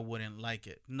scared that I wouldn't like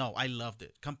it. No, I loved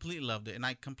it. Completely loved it. And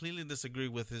I completely disagree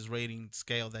with his rating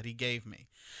scale that he gave me.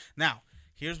 Now,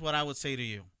 here's what I would say to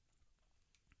you.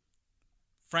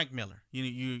 Frank Miller,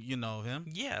 you know him,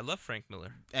 Yeah, I love Frank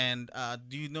Miller. and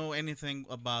do you know anything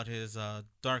about his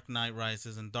Dark Knight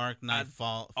Rises and Dark Knight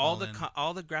Fall? All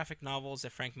the graphic novels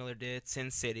that Frank Miller did,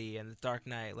 Sin City and The Dark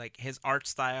Knight, like his art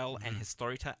style and his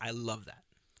storytelling, I love that.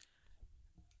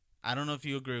 I don't know if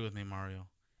you agree with me, Mario.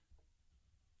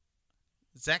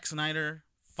 Zack Snyder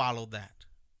followed that.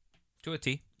 To a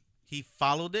T. He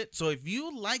followed it. So if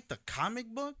you like the comic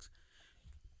books,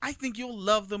 I think you'll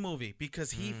love the movie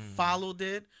because he followed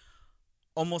it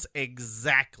almost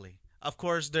exactly. Of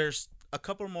course, there's a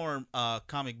couple more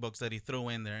comic books that he threw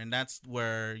in there, and that's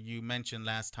where you mentioned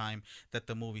last time that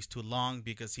the movie's too long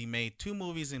because he made 2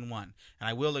 movies in one, and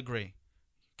I will agree.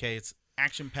 Okay, it's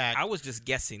action-packed. I was just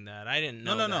guessing that. I didn't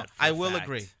know No. that for I a will fact.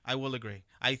 agree. I will agree.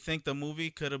 I think the movie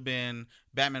could have been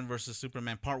Batman versus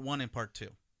Superman Part 1 and Part 2.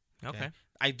 Okay.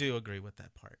 I do agree with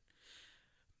that part.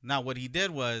 Now, what he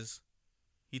did was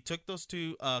he took those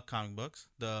 2 comic books,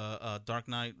 the Dark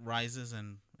Knight Rises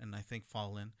and I think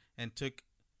Fallen, and took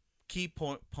key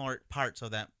parts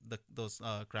of those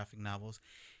graphic novels,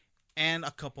 and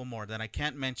a couple more that I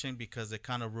can't mention because it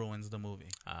kind of ruins the movie.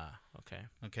 Okay.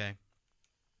 Okay.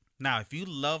 Now, if you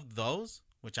love those,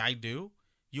 which I do,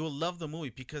 you will love the movie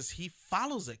because he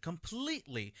follows it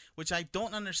completely, which I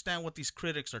don't understand what these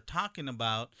critics are talking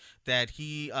about, that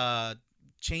he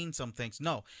changed some things.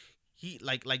 No, he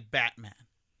like Batman.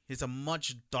 He's a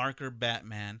much darker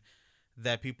Batman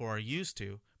that people are used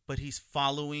to, but he's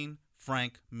following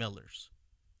Frank Miller's.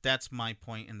 That's my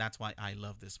point, and that's why I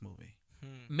love this movie.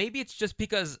 Maybe it's just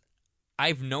because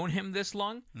I've known him this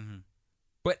long,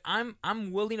 but I'm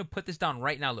willing to put this down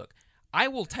right now. Look, I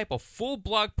will type a full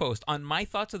blog post on my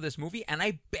thoughts of this movie, and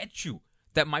I bet you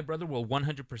that my brother will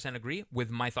 100% agree with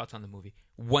my thoughts on the movie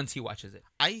once he watches it.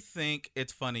 I think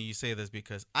it's funny you say this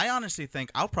because I honestly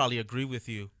think I'll probably agree with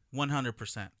you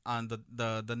 100% on the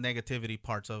negativity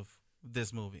parts of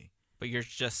this movie. But you're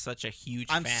just such a huge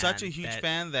I'm fan. such a huge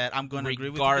fan that I'm going to agree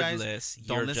with you guys. Regardless,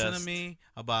 Don't you're listen just- to me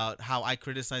about how I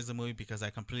criticize the movie because I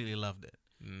completely loved it.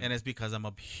 And it's because I'm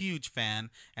a huge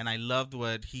fan and I loved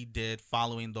what he did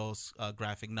following those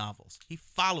graphic novels. He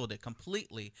followed it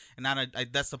completely. And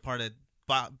that's the part that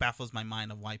baffles my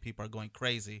mind of why people are going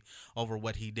crazy over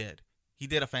what he did. He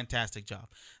did a fantastic job.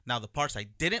 Now, the parts I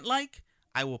didn't like,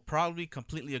 I will probably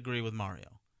completely agree with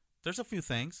Mario. There's a few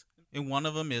things. And one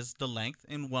of them is the length,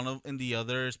 and the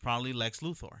other is probably Lex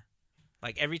Luthor.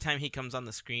 Like every time he comes on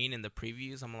the screen in the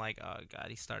previews, I'm like, oh god,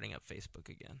 he's starting up Facebook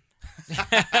again.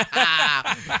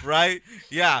 Right?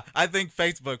 Yeah, I think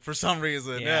Facebook for some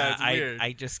reason. Yeah, it's weird.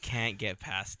 I just can't get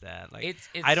past that. Like, It's-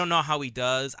 I don't know how he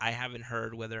does. I haven't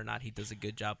heard whether or not he does a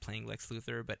good job playing Lex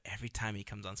Luthor. But every time he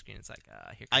comes on screen, it's like,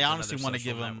 here comes I honestly another want to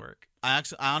social give him. network. I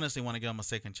honestly want to give him a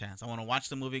second chance. I want to watch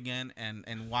the movie again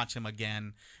and watch him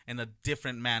again in a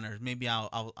different manner. Maybe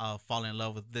I'll fall in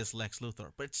love with this Lex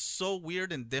Luthor. But it's so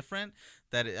weird and different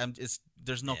that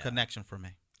there's no connection for me.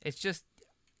 It's just,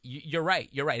 you're right.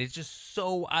 You're right. It's just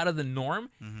so out of the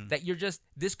norm that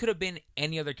this could have been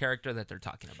any other character that they're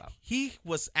talking about. He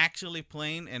was actually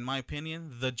playing, in my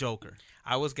opinion, the Joker.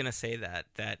 I was gonna say that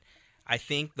I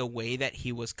think the way that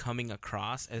he was coming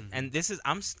across, and this is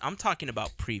I'm talking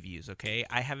about previews, okay?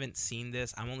 I haven't seen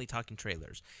this. I'm only talking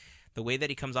trailers. The way that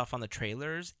he comes off on the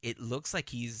trailers, it looks like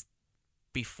he's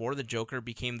before the Joker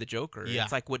became the Joker. Yeah.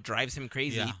 It's like what drives him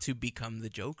crazy Yeah. to become the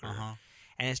Joker. Uh-huh.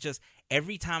 And it's just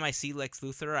every time I see Lex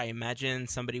Luthor, I imagine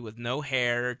somebody with no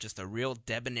hair, just a real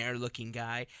debonair looking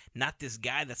guy, not this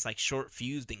guy that's like short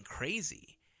fused and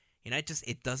crazy. You know,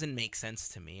 it doesn't make sense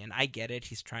to me. And I get it.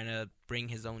 He's trying to bring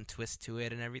his own twist to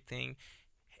it and everything.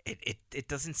 It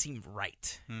doesn't seem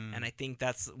right. And I think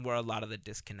that's where a lot of the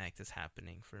disconnect is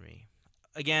happening for me.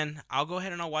 Again, I'll go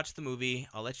ahead and I'll watch the movie.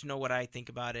 I'll let you know what I think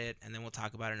about it, and then we'll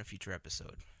talk about it in a future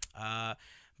episode.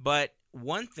 But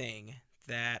one thing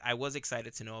that I was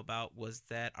excited to know about was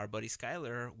that our buddy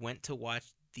Skylar went to watch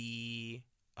the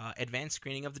advanced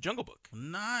screening of The Jungle Book.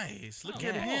 Nice. Look Oh,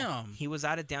 at him. He was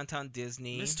out at Downtown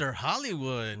Disney. Mr.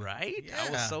 Hollywood. Right? Yeah. I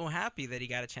was so happy that he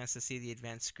got a chance to see the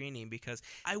advanced screening because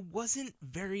I wasn't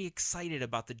very excited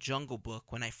about The Jungle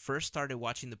Book when I first started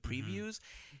watching the previews.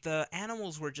 The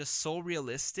animals were just so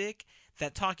realistic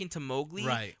that talking to Mowgli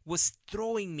Right. was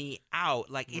throwing me out.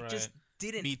 Like, it Right. just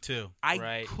didn't. Me too. I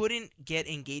Right. couldn't get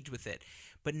engaged with it.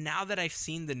 But now that I've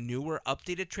seen the newer,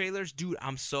 updated trailers, dude,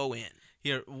 I'm so in.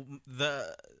 Here,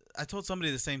 I told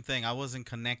somebody the same thing. I wasn't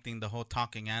connecting the whole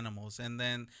talking animals, and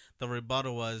then the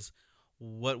rebuttal was,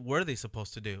 "What were they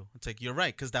supposed to do?" It's like, you're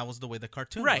right, because that was the way the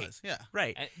cartoon Right. was. Yeah.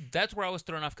 Right. And that's where I was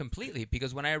thrown off completely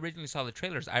because when I originally saw the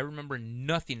trailers, I remember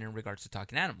nothing in regards to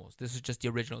talking animals. This is just the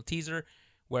original teaser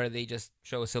where they just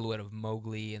show a silhouette of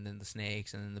Mowgli and then the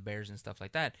snakes and then the bears and stuff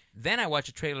like that. Then I watch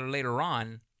a trailer later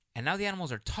on, and now the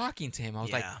animals are talking to him. I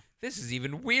was like, Yeah. this is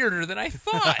even weirder than I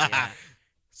thought. Yeah.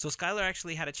 So Skylar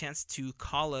actually had a chance to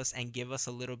call us and give us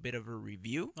a little bit of a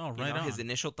review. Oh, right His on.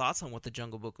 initial thoughts on what the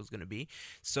Jungle Book was going to be.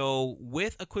 So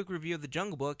with a quick review of the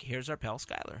Jungle Book, here's our pal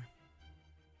Skylar.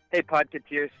 Hey,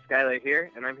 Podcateers, Skylar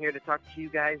here, and I'm here to talk to you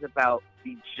guys about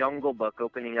the Jungle Book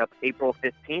opening up April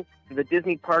 15th. The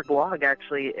Disney Park blog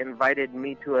actually invited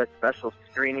me to a special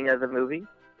screening of the movie.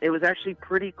 It was actually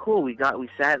pretty cool. We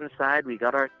sat inside, we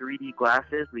got our 3D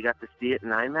glasses, we got to see it in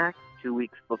IMAX 2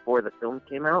 weeks before the film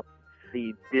came out.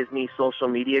 The Disney social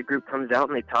media group comes out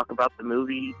and they talk about the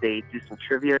movie. They do some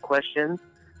trivia questions,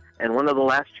 and one of the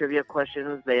last trivia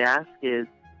questions they ask is,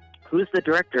 who's the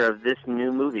director of this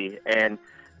new movie? And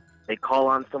they call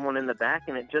on someone in the back,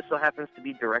 and it just so happens to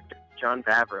be director Jon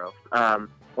Favreau.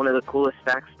 One of the coolest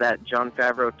facts that Jon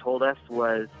Favreau told us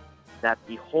was that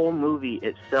the whole movie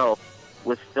itself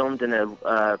was filmed in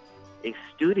a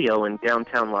studio in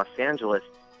downtown Los Angeles,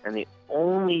 and the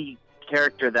only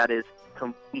character that is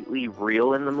completely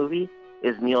real in the movie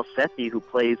is Neil Sethi, who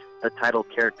plays the title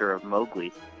character of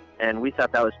Mowgli. And we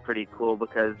thought that was pretty cool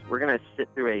because we're going to sit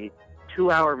through a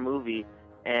 2-hour movie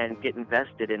and get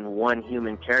invested in one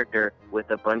human character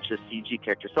with a bunch of CG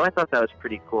characters. So I thought that was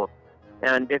pretty cool.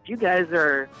 And if you guys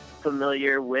are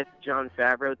familiar with Jon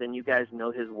Favreau, then you guys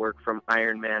know his work from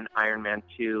Iron Man, Iron Man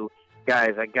 2.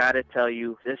 Guys, I gotta tell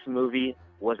you, this movie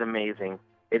was amazing.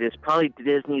 It is probably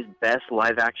Disney's best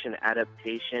live-action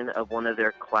adaptation of one of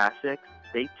their classics.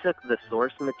 They took the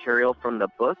source material from the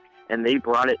book and they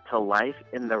brought it to life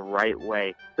in the right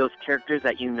way. Those characters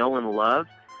that you know and love,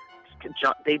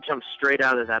 they jump straight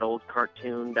out of that old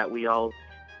cartoon that we all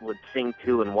would sing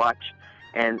to and watch,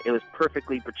 and it was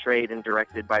perfectly portrayed and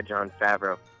directed by Jon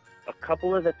Favreau. A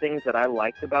couple of the things that I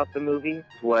liked about the movie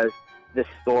was the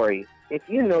story. If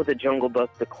you know the Jungle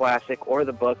Book, the classic, or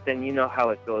the book, then you know how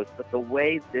it goes. But the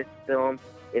way this film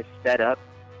is set up,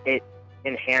 it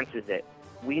enhances it.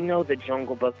 We know the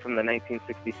Jungle Book from the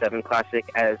 1967 classic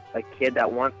as a kid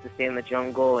that wants to stay in the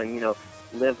jungle and,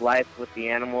 live life with the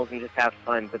animals and just have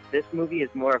fun. But this movie is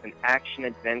more of an action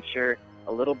adventure,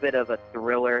 a little bit of a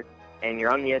thriller, and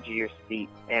you're on the edge of your seat.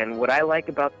 And what I like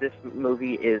about this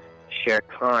movie is Shere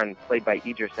Khan, played by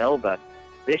Idris Elba.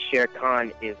 This Shere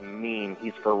Khan is mean.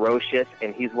 He's ferocious,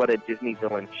 and he's what a Disney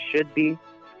villain should be,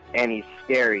 and he's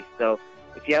scary. So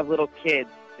if you have little kids,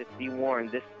 just be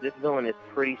warned, this villain is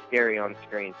pretty scary on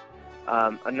screen.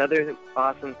 Another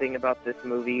awesome thing about this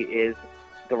movie is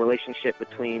the relationship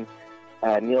between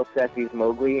Neil Sethi's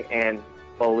Mowgli and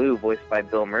Baloo, voiced by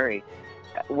Bill Murray.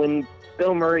 When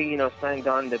Bill Murray, signed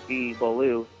on to be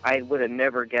Baloo, I would have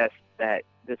never guessed that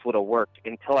this would have worked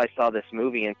until I saw this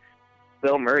movie. And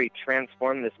Bill Murray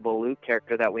transformed this Baloo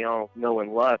character that we all know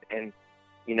and love, and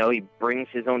he brings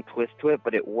his own twist to it,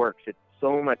 but it works. It's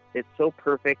so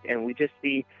perfect, and we just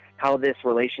see how this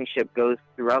relationship goes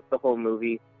throughout the whole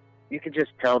movie. You could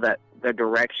just tell that the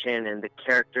direction and the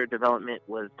character development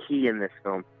was key in this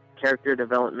film. Character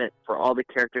development for all the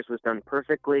characters was done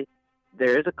perfectly.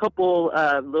 There is a couple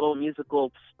little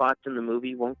musical spots in the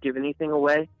movie, won't give anything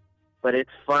away, but it's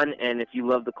fun, and if you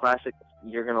love the classic,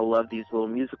 you're going to love these little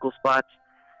musical spots.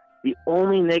 The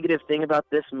only negative thing about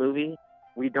this movie,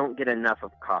 we don't get enough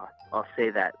of Kaa. I'll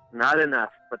say that. Not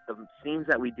enough, but the scenes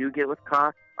that we do get with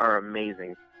Kaa are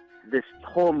amazing. This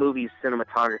whole movie's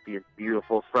cinematography is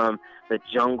beautiful, from the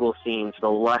jungle scenes, the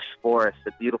lush forest,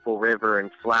 the beautiful river and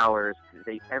flowers.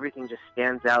 Everything just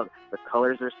stands out. The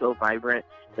colors are so vibrant.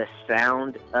 The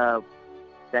sound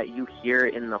that you hear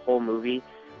in the whole movie,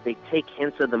 they take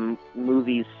hints of the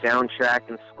movie's soundtrack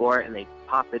and score, and they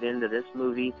pop it into this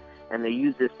movie. And they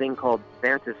use this thing called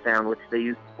Fantasound, which they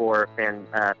used for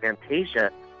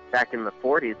Fantasia back in the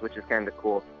 40s, which is kind of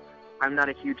cool. I'm not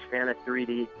a huge fan of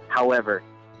 3D. However,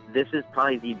 this is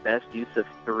probably the best use of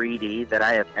 3D that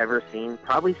I have ever seen,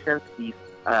 probably since the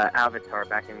Avatar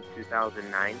back in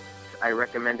 2009. I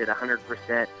recommend it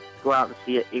 100%. Go out and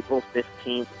see it April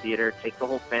 15th, theater. Take the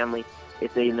whole family.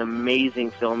 It's an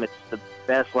amazing film. It's the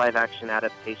best live-action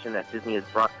adaptation that Disney has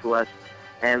brought to us.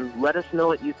 And let us know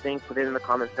what you think. Put it in the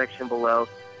comment section below.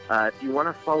 If you want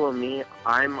to follow me,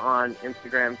 I'm on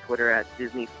Instagram, Twitter at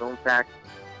Disney Film Facts.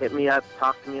 Hit me up.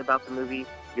 Talk to me about the movie.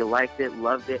 If you liked it,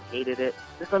 loved it, hated it,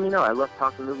 just let me know. I love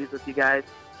talking movies with you guys.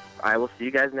 I will see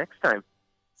you guys next time.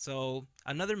 So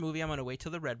another movie, I'm gonna wait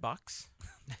till the red box.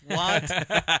 What?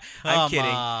 I'm kidding.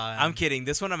 on. I'm kidding.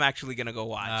 This one I'm actually gonna go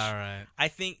watch. All right. I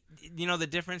think the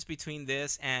difference between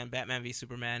this and Batman v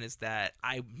Superman is that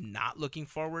I'm not looking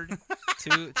forward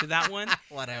to that one.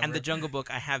 Whatever. And the Jungle Book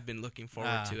I have been looking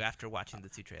forward to after watching the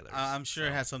two trailers. I'm sure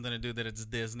it has something to do that it's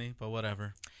Disney, but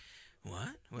whatever. What?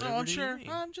 No, Whatever I'm do you sure. mean?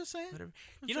 I'm just saying. Whatever.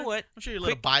 I'm You sure- know what? I'm sure you're a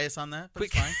little Quick- biased on that, but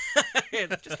Quick, it's fine. Yeah,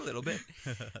 just a little bit.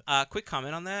 Quick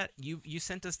comment on that. You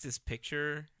sent us this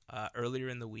picture earlier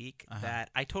in the week that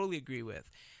I totally agree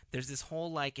with. There's this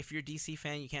whole if you're a DC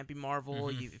fan, you can't be Marvel.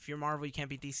 If you're Marvel, you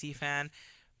can't be DC fan.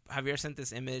 Javier sent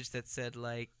this image that said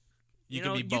You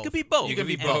know, could be both. You could be both. You could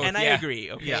be And- both. And I Yeah. agree.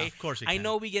 Okay. Yeah, of course you I can.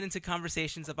 know we get into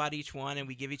conversations about each one and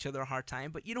we give each other a hard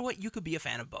time, but you know what? You could be a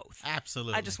fan of both.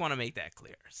 Absolutely. I just want to make that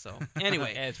clear. So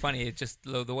anyway, Yeah, it's funny. It's just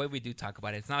the way we do talk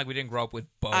about it. It's not like we didn't grow up with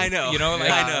both. I know. You know,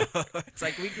 I know. It's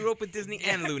like we grew up with Disney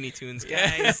and Looney Tunes,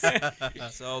 guys.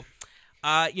 So,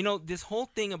 this whole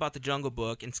thing about the Jungle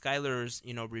Book and Skylar's,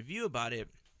 review about it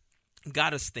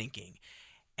got us thinking.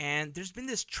 And there's been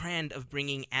this trend of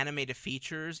bringing animated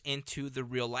features into the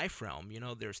real life realm.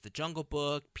 There's the Jungle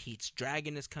Book, Pete's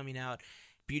Dragon is coming out,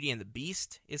 Beauty and the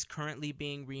Beast is currently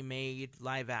being remade,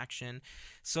 live action.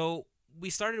 So we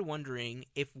started wondering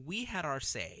if we had our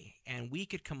say and we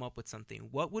could come up with something,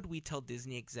 what would we tell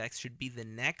Disney execs should be the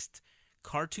next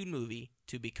cartoon movie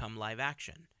to become live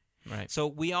action? Right. So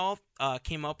we all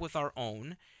came up with our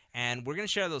own. And we're going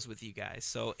to share those with you guys.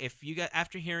 So if you guys,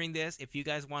 after hearing this, if you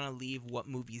guys want to leave what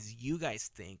movies you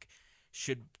guys think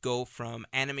should go from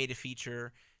animated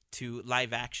feature to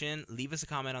live action, leave us a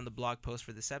comment on the blog post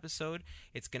for this episode.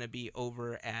 It's going to be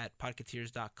over at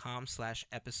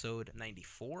podcateers.com/episode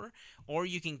 94. Or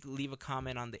you can leave a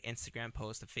comment on the Instagram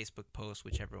post, the Facebook post,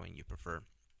 whichever one you prefer.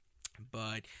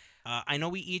 But I know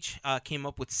we each came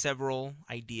up with several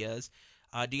ideas.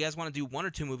 Do you guys want to do one or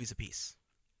two movies apiece?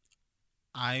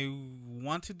 I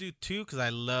want to do two because I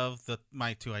love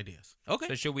my two ideas. Okay.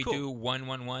 So should we cool. do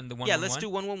 111? The 111? Yeah, let's do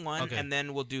 111, Okay. and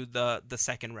then we'll do the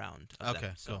second round. Of Okay,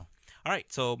 them. So, cool. all right.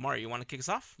 So Mario, you want to kick us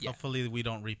off? Yeah. Hopefully we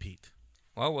don't repeat.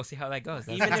 Well, we'll see how that goes.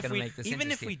 That's Even what's if gonna we make this even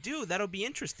if interesting. we do, that'll be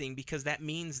interesting because that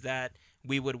means that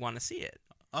we would want to see it,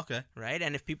 Okay, right?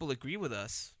 And if people agree with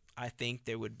us, I think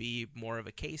there would be more of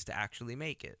a case to actually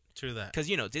make it. true that. Because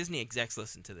Disney execs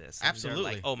listen to this. and they're Absolutely.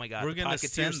 like, oh my God, We're the gonna Podcateer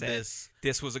send said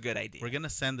this was a good idea. We're gonna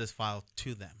send this file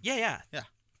to them. Yeah.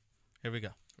 Here we go.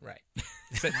 Right.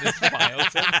 Send this file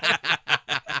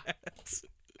to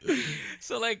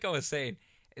So like I was saying,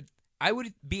 I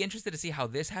would be interested to see how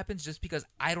this happens just because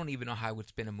I don't even know how I would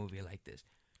spin a movie like this.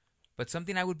 But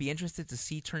something I would be interested to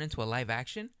see turn into a live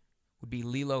action would be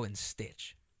Lilo and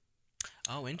Stitch.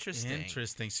 Oh, interesting.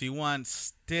 Interesting. So you want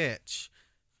Stitch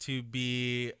to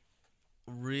be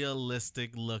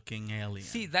realistic looking alien.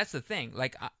 See, that's the thing.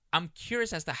 Like, I'm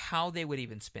curious as to how they would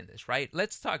even spin this, right?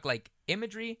 Let's talk like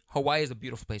imagery. Hawaii is a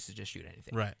beautiful place to just shoot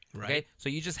anything. Right. Okay? So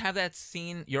you just have that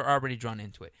scene, you're already drawn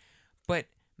into it. But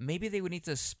maybe they would need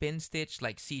to spin Stitch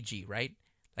like CG, right?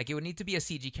 Like, it would need to be a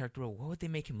CG character. What would they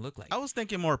make him look like? I was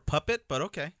thinking more puppet, but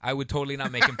okay. I would totally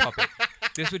not make him puppet.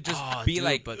 This would just be Dude,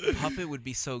 like but Puppet would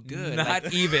be so good. not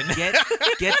Like, even. get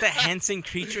the Henson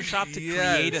Creature Shop to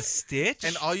Yes. create a Stitch.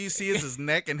 And all you see is his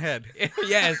neck and head.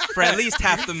 Yes. for at least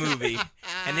half the movie.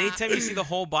 And anytime you see the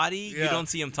whole body, you Yeah. don't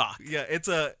see him talk. Yeah, it's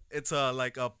a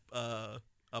like a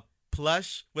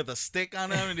plush with a stick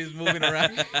on him and he's moving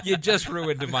around. You just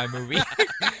ruined my movie.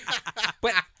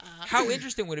 But how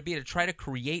interesting would it be to try to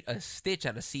create a Stitch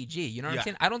out of CG? You know what Yeah. I'm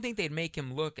saying? I don't think they'd make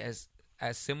him look as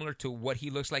similar to what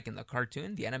he looks like in the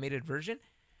cartoon, the animated version.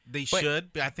 They But-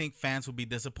 should. But I think fans will be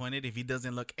disappointed if he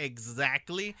doesn't look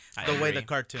exactly I the way agree. the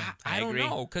cartoon. I I don't agree.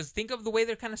 know, because think of the way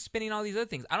they're kind of spinning all these other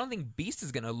things. I don't think Beast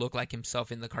is going to look like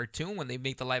himself in the cartoon when they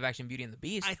make the live-action Beauty and the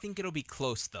Beast. I think it'll be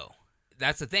close, though.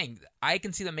 That's the thing. I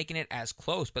can see them making it as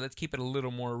close, but let's keep it a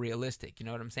little more realistic. You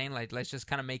know what I'm saying? Like, let's just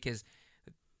kind of make his...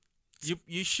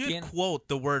 You should Skin. quote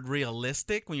the word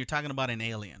realistic when you're talking about an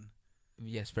alien.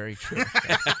 Yes, very true.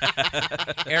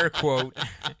 Air quote.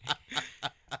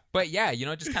 But yeah,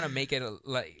 just kind of make it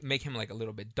make him like a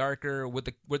little bit darker.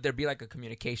 Would there be like a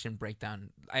communication breakdown?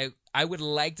 I would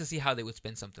like to see how they would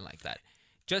spin something like that.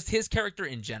 Just his character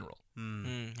in general.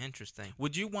 Interesting.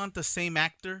 Would you want the same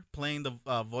actor playing the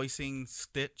voicing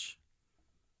Stitch?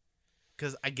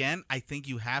 Because again, I think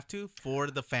you have to for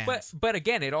the fans. But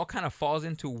again, it all kind of falls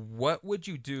into what would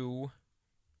you do.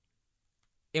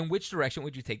 In which direction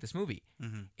would you take this movie?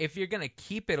 If you're gonna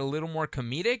keep it a little more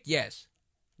comedic, yes,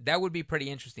 that would be pretty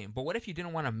interesting. But what if you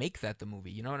didn't want to make that the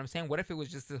movie? You know what I'm saying? What if it was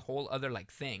just this whole other like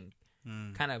thing,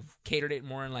 kind of catered it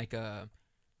more in like a,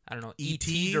 I don't know,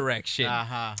 E.T. direction.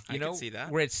 Uh-huh. You I know, could see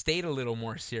that. where it stayed a little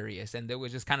more serious, and there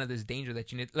was just kind of this danger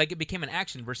that you need, like it became an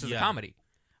action versus a Yeah. comedy.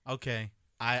 Okay.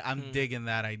 I'm digging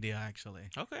that idea, actually.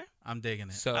 Okay. I'm digging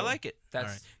it. So I like it. That's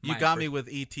All right. You my got first- me with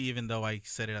E.T. even though I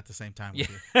said it at the same time with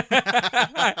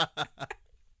Yeah. you.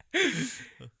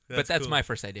 But that's cool. my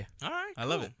first idea. All right. I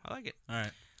love cool. it. I like it. All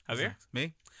right. Javier?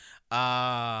 Me?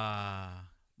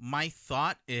 My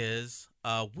thought is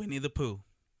Winnie the Pooh.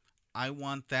 I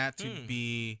want that to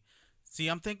be... See,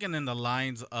 I'm thinking in the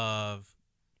lines of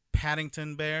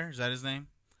Paddington Bear. Is that his name?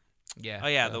 Yeah. Oh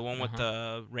yeah, the one with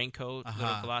the raincoat, little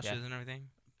Uh-huh. galoshes, Yeah. and everything.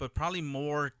 But probably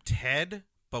more Ted,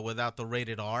 but without the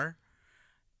rated R.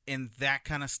 In that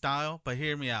kind of style. But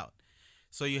hear me out.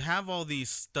 So you have all these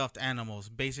stuffed animals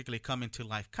basically coming to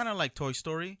life. Kind of like Toy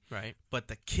Story. Right. But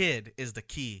the kid is the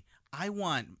key. I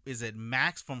want, is it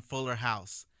Max from Fuller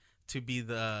House to be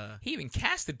the... He even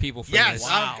casted people for Yes, this.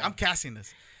 Wow. I'm casting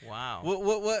this. Wow.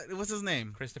 What's his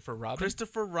name? Christopher Robin.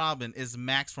 Christopher Robin is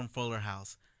Max from Fuller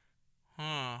House.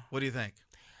 Huh. What do you think?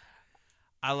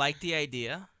 I like the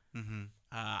idea. Mm-hmm.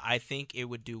 I think it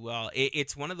would do well.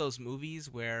 It's one of those movies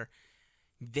where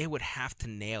they would have to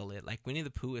nail it. Like Winnie the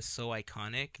Pooh is so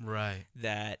iconic Right.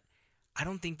 that I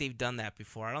don't think they've done that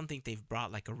before. I don't think they've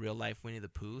brought like a real life Winnie the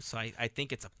Pooh. So I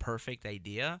think it's a perfect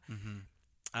idea. Mm-hmm.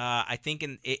 I think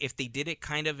if they did it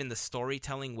kind of in the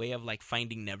storytelling way of like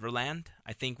Finding Neverland,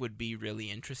 I think would be really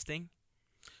interesting.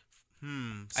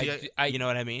 See, You know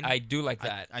what I mean? I do like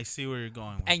that. I see where you're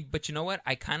going with. But you know what?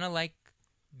 I kind of like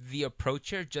the approach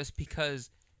here just because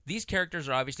these characters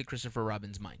are obviously Christopher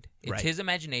Robin's mind. It's Right. his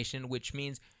imagination, which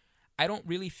means I don't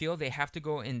really feel they have to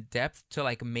go in depth to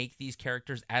like make these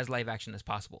characters as live action as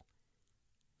possible.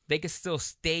 They could still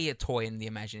stay a toy in the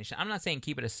imagination. I'm not saying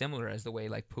keep it as similar as the way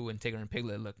like Pooh and Tigger and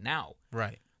Piglet look now,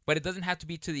 Right. but it doesn't have to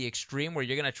be to the extreme where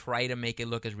you're going to try to make it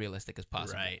look as realistic as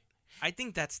possible. Right. I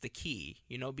think that's the key,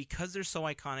 because they're so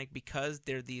iconic, because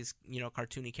they're these,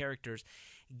 cartoony characters,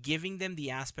 giving them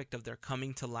the aspect of they're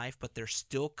coming to life, but they're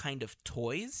still kind of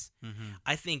toys,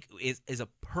 I think is a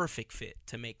perfect fit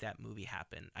to make that movie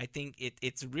happen. I think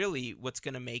it's really what's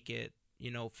going to make it,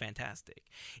 fantastic.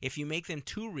 If you make them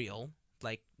too real,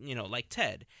 like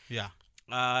Ted, Yeah.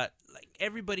 like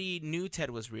everybody knew Ted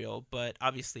was real, but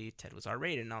obviously Ted was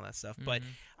R-rated and all that stuff. But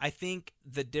I think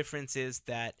the difference is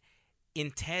that in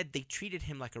Ted, they treated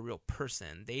him like a real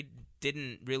person. They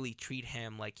didn't really treat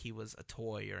him like he was a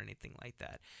toy or anything like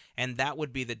that. And that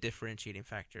would be the differentiating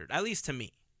factor, at least to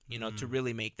me, to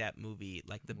really make that movie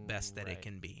like the best that it Right.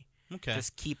 can be. Okay.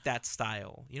 Just keep that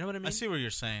style. You know what I mean? I see what you're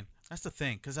saying. That's the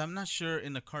thing, because I'm not sure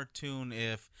in the cartoon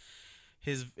if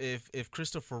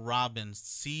Christopher Robin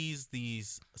sees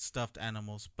these stuffed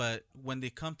animals, but when they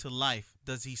come to life,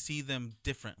 does he see them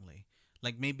differently?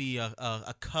 Like maybe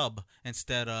a cub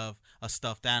instead of a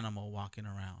stuffed animal walking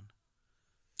around.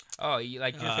 Oh, you're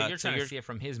so trying to you're- see it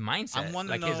from his mindset, I'm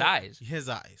wondering like his eyes. His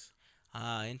eyes.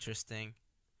 Interesting.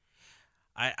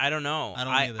 I don't know. I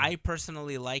don't either. I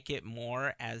personally like it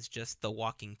more as just the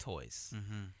walking toys.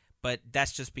 Mm-hmm. But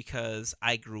that's just because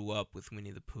I grew up with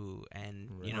Winnie the Pooh, and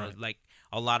Right. like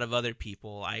a lot of other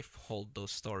people, I hold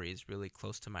those stories really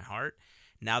close to my heart.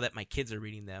 Now that my kids are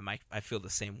reading them, I feel the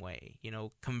same way.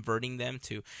 Converting them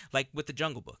to, like with the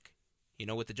Jungle Book.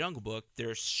 With the Jungle Book,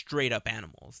 they're straight up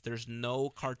animals. There's no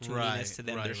cartooniness Right, to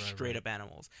them. right, They're right, straight right. up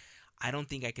animals. I don't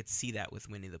think I could see that with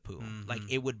Winnie the Pooh. Mhm. Like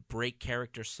it would break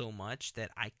character so much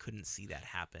that I couldn't see that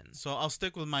happen. So I'll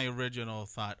stick with my original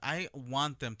thought. I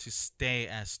want them to stay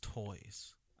as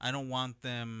toys. I don't want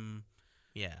them.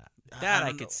 Yeah, I that I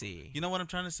don't could know. see. You know what I'm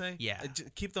trying to say? Yeah.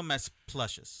 Keep them as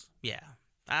plushes. Yeah,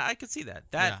 I could see that.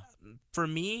 That for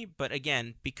me, but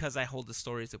again, because I hold the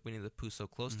stories of Winnie the Pooh so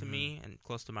close to me and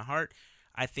close to my heart,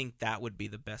 I think that would be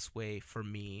the best way for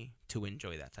me to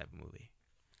enjoy that type of movie.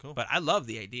 Cool. But I love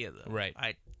the idea, though. Right.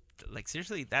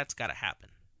 Seriously, that's got to happen.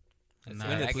 That's Nah,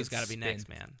 Winnie the that Pooh's could got to be next,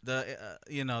 spin. man.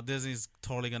 The Disney's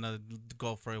totally gonna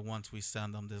go for it once we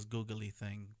send them this googly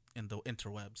thing in the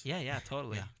interwebs. Yeah,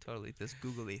 totally, Yeah. totally. This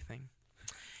googly thing.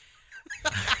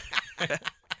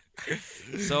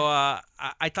 So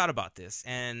I thought about this,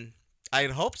 and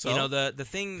I'd hope so. the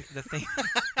thing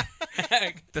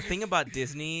the thing about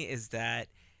Disney is that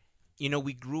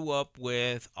we grew up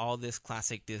with all this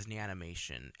classic Disney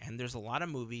animation, and there's a lot of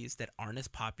movies that aren't as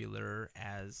popular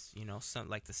as, some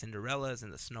like the Cinderellas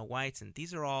and the Snow Whites, and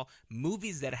these are all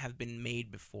movies that have been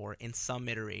made before in some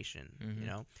iteration,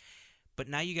 But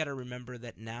now you got to remember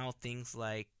that now things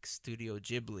like Studio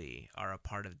Ghibli are a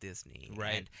part of Disney.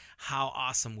 Right. And how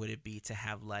awesome would it be to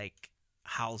have like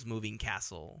Howl's Moving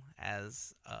Castle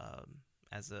as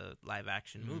a live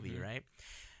action movie, right?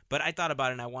 But I thought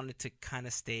about it, and I wanted to kind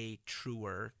of stay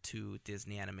truer to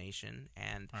Disney animation.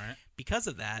 And because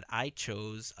of that, I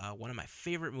chose one of my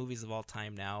favorite movies of all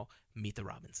time now, Meet the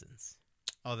Robinsons.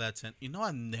 Oh, that's it.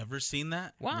 I've never seen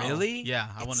that. Wow. Really? Yeah,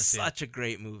 I want to see it. It's such a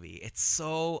great movie. It's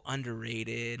so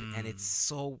underrated, and it's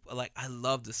so, I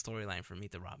love the storyline for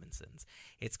Meet the Robinsons.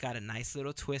 It's got a nice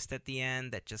little twist at the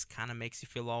end that just kind of makes you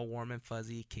feel all warm and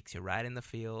fuzzy, kicks you right in the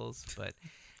feels, but...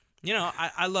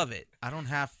 I love it. I don't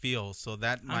have feels, so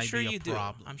that might sure be you a do.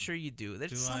 problem. I'm sure you do. There's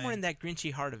Do somewhere I? in that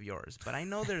Grinchy heart of yours, but I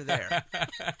know they're there.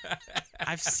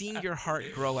 I've seen your heart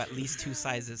grow at least 2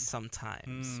 sizes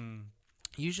sometimes.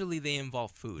 Usually they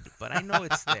involve food, but I know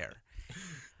it's there.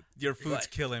 Your food's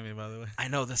killing me, by the way. I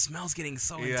know. The smell's getting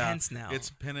so intense now.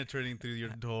 It's penetrating through your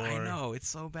door. I know. It's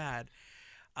so bad.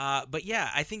 But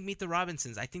yeah, I think Meet the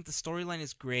Robinsons. I think the storyline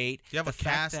is great. Do you have The a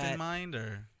fact cast that- in mind,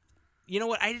 or? You know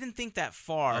what? I didn't think that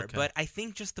far, Okay. but I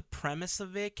think just the premise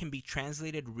of it can be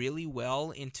translated really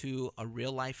well into a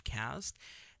real life cast.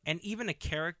 And even a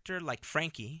character like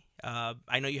Frankie.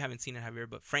 I know you haven't seen it, Javier,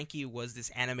 but Frankie was this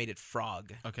animated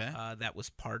frog that was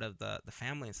part of the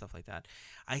family and stuff like that.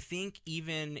 I think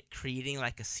even creating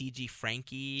like a CG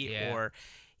Frankie or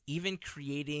even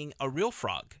creating a real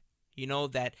frog,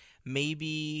 that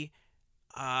maybe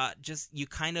just you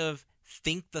kind of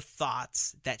think the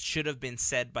thoughts that should have been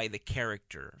said by the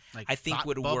character, Like I think thought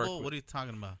would bubble? work. What are you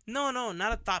talking about? No,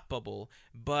 not a thought bubble,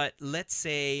 but let's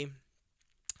say,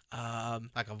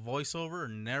 Like a voiceover or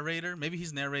narrator? Maybe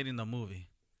he's narrating the movie.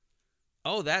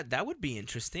 that would be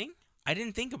interesting. I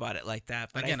didn't think about it like that.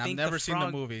 But Again, I I've think never the seen the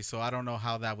frog- movie, so I don't know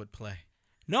how that would play.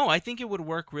 No, I think it would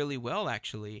work really well,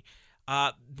 actually.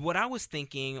 What I was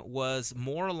thinking was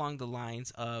more along the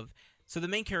lines of, so the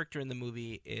main character in the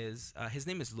movie is, his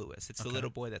name is Lewis. It's the little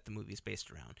boy that the movie is based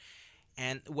around.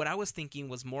 And what I was thinking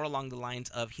was more along the lines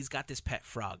of, he's got this pet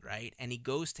frog, right? And he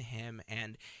goes to him,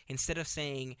 and instead of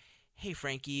saying, hey,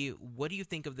 Frankie, what do you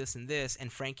think of this and this?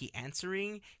 And Frankie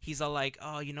answering, he's all like,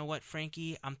 oh, you know what,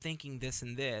 Frankie, I'm thinking this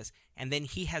and this. And then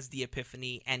he has the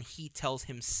epiphany, and he tells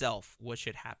himself what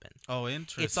should happen. Oh,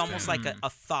 interesting. It's almost like a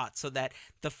thought, so that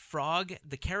the frog,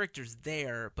 the character's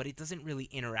there, but it doesn't really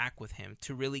interact with him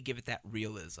to really give it that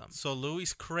realism. So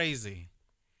Louis crazy.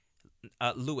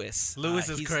 Lewis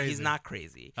Is he's, crazy. He's not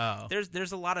crazy. Oh.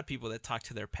 There's a lot of people that talk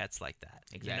to their pets like that.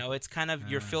 Exactly. It's kind of,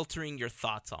 you're filtering your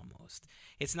thoughts almost.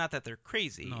 It's not that they're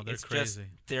crazy. No, they're it's crazy.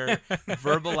 Just they're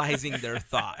verbalizing their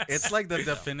thoughts. It's like the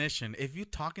definition. If you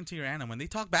talking to your animal, when they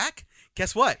talk back,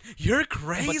 guess what? You're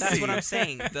crazy. But that's what I'm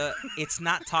saying. It's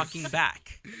not talking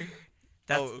back.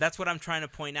 That's what I'm trying to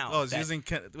point out. Oh, it's using,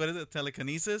 what is it,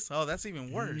 telekinesis? Oh, that's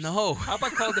even worse. No. How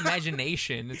about called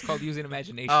imagination? It's called using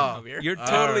imagination, Oh. Javier. You're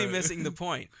totally missing the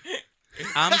point.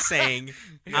 I'm saying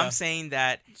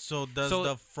that So does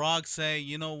the frog say,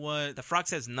 you know what? the frog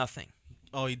says nothing.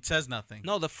 Oh, he says nothing.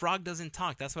 No, the frog doesn't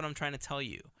talk. That's what I'm trying to tell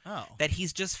you. Oh, That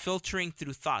he's just filtering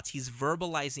through thoughts. He's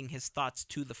verbalizing his thoughts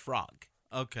to the frog.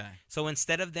 okay. So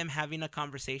instead of them having a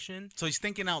conversation, So he's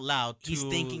thinking out loud to he's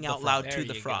thinking the out frog. loud There to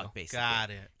the you frog, go. basically. Got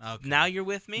it. Okay. Now you're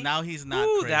with me? Now he's not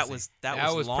Ooh, crazy. that was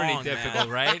was pretty long, difficult, man.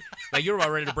 right? Like you were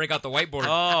about ready to break out the whiteboard.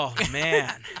 Oh,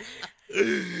 man.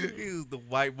 He's the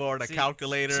whiteboard, a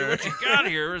calculator. See, what you got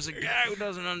here is a guy who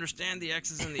doesn't understand the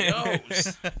X's and the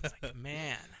O's. It's like,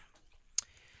 man.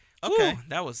 Okay. Whew,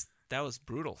 that was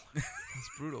brutal. That was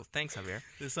brutal. Thanks, Javier.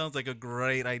 This sounds like a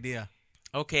great idea.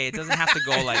 Okay, it doesn't have to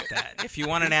go like that. If you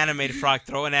want an animated frog,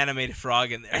 throw an animated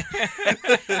frog in there.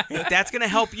 If that's going to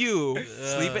help you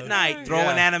sleep at night, throw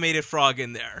an yeah. animated frog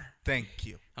in there. Thank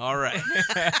you. All right.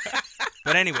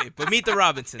 But anyway, Meet the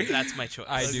Robinsons. That's my choice.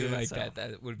 I do Okay, like so- that.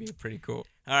 That would be pretty cool.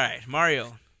 All right,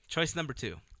 Mario, choice number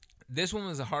 2. This one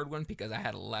was a hard one because I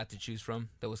had a lot to choose from.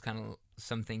 There was kind of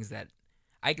some things that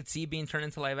I could see being turned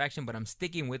into live action, but I'm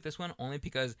sticking with this one only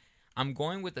because I'm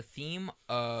going with the theme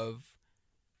of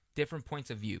different points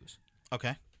of views.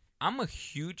 Okay. I'm a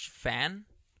huge fan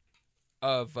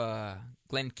of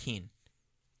Glenn Keane.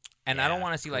 And I don't Yeah,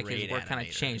 want to see like his great work kind of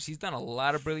animator. change. He's done a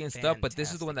lot of brilliant stuff, but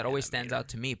this is the one that always stands animator. out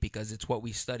to me because it's what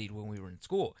we studied when we were in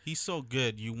school. He's so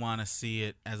good, you want to see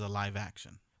it as a live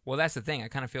action. Well, that's the thing. I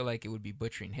kind of feel like it would be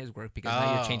butchering his work because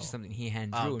now you're changing Oh. something he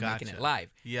hand Oh, drew and making gotcha. it live.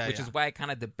 Yeah, which yeah. is why I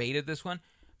kind of debated this one.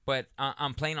 but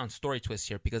I'm playing on story twists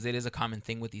here because it is a common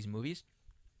thing with these movies.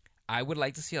 I would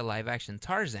like to see a live-action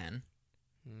Tarzan,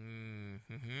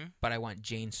 but I want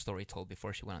Jane's story told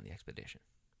before she went on the expedition.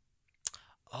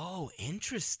 Oh,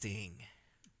 interesting.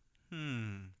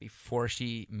 Before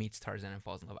she meets Tarzan and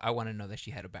falls in love. I want to know that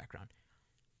she had a background.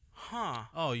 Huh.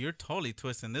 Oh, you're totally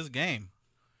twisting this game.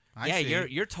 Yeah, see.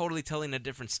 you're totally telling a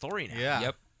different story now. Yeah.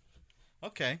 Yep.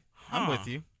 Okay, I'm with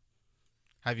you.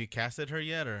 Have you casted her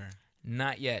yet, or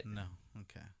Not yet. no?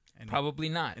 Okay. Probably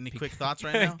not. Any quick thoughts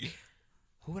right now?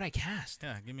 Who would I cast?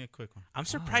 Yeah, give me a quick one. I'm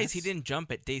surprised he that's- didn't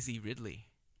jump at Daisy Ridley.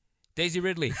 Daisy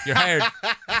Ridley. You're hired.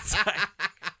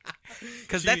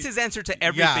 Because that's his answer to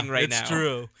everything yeah, right now. It's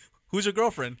true. Who's your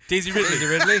girlfriend? Daisy Ridley. Daisy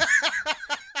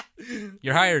Ridley.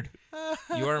 You're hired.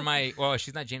 You are my... Well,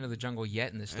 she's not Jane of the Jungle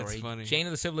yet in this story. That's funny. Jane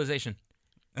of the Civilization.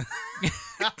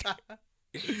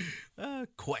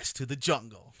 Quest to the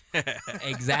Jungle.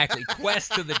 Exactly.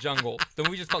 Quest to the Jungle. The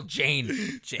movie just called Jane.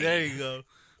 Jane. There you go.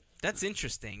 That's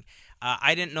interesting.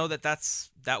 I didn't know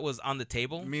that was on the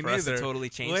table Me for us to neither. totally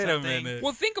change Wait a something. minute.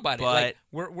 Well, think about it. But-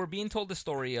 Like we're being told the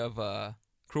story of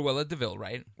Cruella de Vil,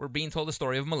 right? We're being told the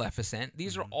story of Maleficent.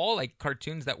 These are all like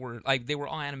cartoons that were like they were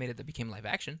all animated that became live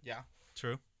action. Yeah.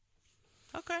 True.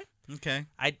 Okay. Okay.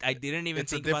 I didn't even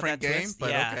It's a think about different that game, twist. but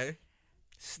Yeah. okay.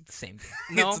 It's the same thing.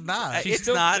 No, It's not. It's She's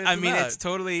not. still- I it's mean, not. it's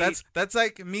totally. That's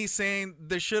like me saying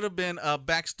there should have been a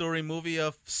backstory movie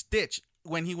of Stitch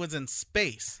when he was in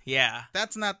space. yeah.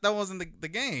 That wasn't the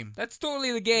game. That's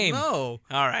totally the game. No.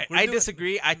 All right. We're I doing-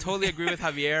 disagree. I totally agree with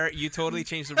Javier. You totally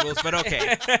changed the rules, but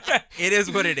okay. It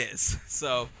is what it is.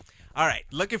 So, all right.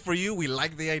 Lucky for you, we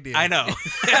like the idea. I know.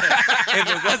 If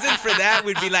it wasn't for that,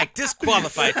 we'd be like,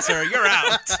 disqualified, sir. You're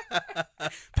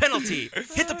out. Penalty.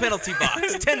 Hit the penalty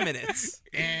box. 10 minutes.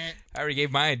 I already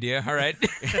gave my idea. All right.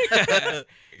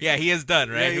 Yeah, he is done,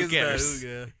 right? Yeah, Who he's cares? done.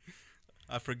 Yeah.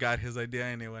 I forgot his idea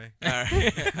anyway. All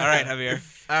right, Javier.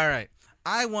 All right.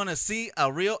 I want to see a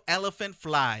real elephant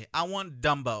fly. I want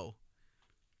Dumbo.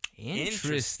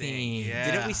 Interesting.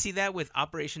 Yeah. Didn't we see that with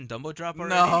Operation Dumbo Drop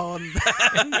already? No.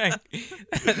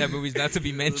 That movie's not to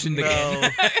be mentioned again.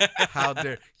 No. How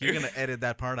dare. You're going to edit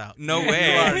that part out. No You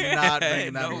way. are not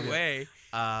bringing that No movie. way.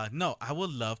 No, I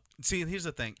would love. See, here's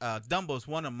the thing. Dumbo is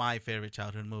one of my favorite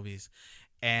childhood movies,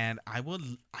 and I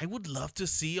would love to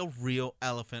see a real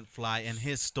elephant fly in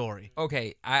his story.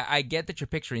 Okay, I get that you're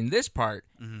picturing this part,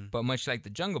 but much like the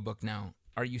Jungle Book now,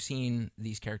 are you seeing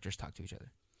these characters talk to each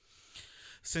other?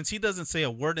 Since he doesn't say a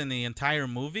word in the entire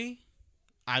movie,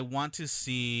 I want to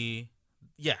see,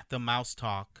 the mouse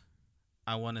talk.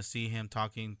 I want to see him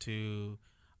talking to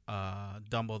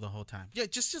Dumbo the whole time. Yeah,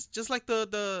 just like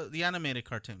the animated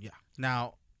cartoon. Yeah.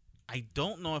 Now, I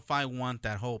don't know if I want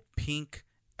that whole pink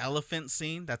elephant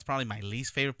scene. That's probably my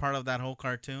least favorite part of that whole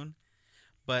cartoon.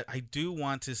 But I do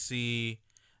want to see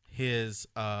his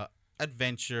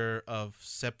adventure of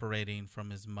separating from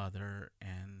his mother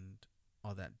and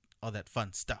all that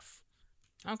fun stuff.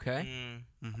 Okay.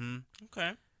 Mm-hmm.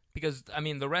 Okay. Because I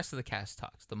mean, the rest of the cast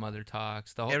talks. The mother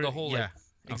talks. The whole. Yeah,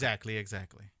 like, exactly.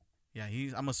 Yeah,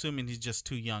 I'm assuming he's just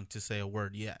too young to say a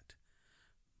word yet.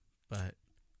 But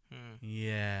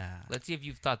yeah, let's see if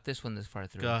you've thought this one this far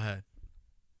through. go ahead.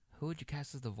 Who would you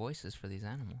cast as the voices for these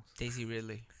animals? Daisy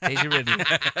Ridley. Daisy Ridley.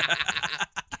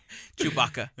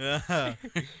 Chewbacca.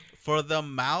 For the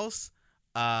mouse,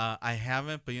 I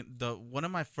haven't. But one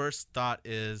of my first thought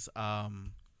is,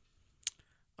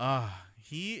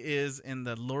 he is in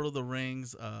the Lord of the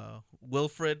Rings,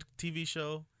 Wilfred TV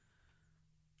show.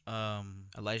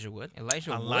 Elijah Wood.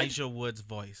 Elijah Wood? Wood's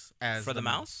voice as For the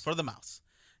mouse? For the mouse.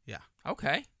 Yeah.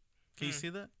 Okay. Can you see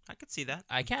that? I could see that.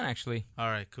 I can actually. All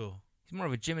right. Cool. He's more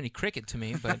of a Jiminy Cricket to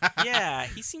me, but Yeah,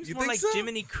 he seems You more think like so?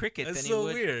 Jiminy Cricket That's than so he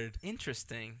would. weird.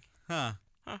 Interesting. Huh.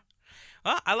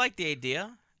 Well, I like the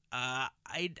idea. I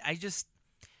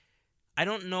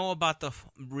don't know about the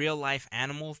real life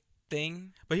animal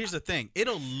thing. But here's the thing.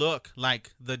 It'll look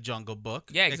like the Jungle Book.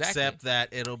 Yeah, exactly. Except that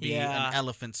it'll be Yeah. an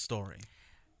elephant story.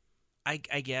 I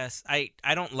guess I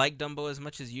don't like Dumbo as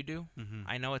much as you do. Mhm.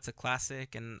 I know it's a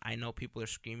classic, and I know people are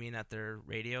screaming at their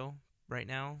radio right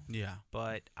now. Yeah.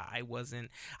 But I wasn't.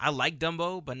 I like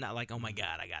Dumbo, but not like, oh my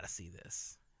god, I gotta see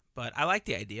this. But I like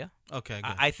the idea. Okay,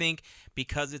 good. I think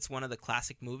because it's one of the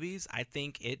classic movies, I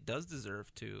think it does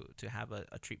deserve to have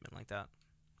a treatment like that.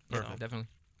 You know? Perfect. definitely.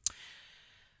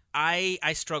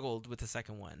 I struggled with the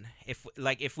second one.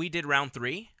 If we did round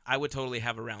 3, I would totally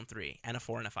have a round 3 and a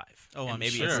 4 and a 5. Oh, and I'm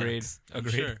maybe sure. a Agreed. 6. I'm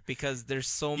Agreed. sure. Because there's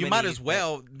so many. You might as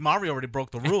well. Mario already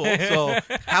broke the rule, so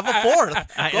have a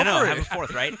fourth. I Go know, for have it. a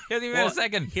fourth, right? He hasn't even had a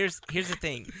second. Here's the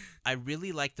thing. I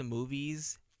really like the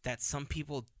movies that some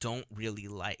people don't really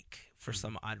like. for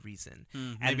some odd reason.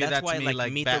 Maybe And that's why, me,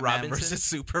 like, Meet the Batman Robinsons- versus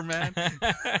Superman.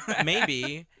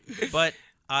 Maybe, but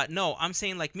no, I'm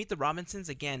saying like Meet the Robinsons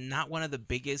again, not one of the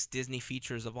biggest Disney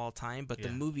features of all time, but the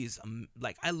Yeah. movie's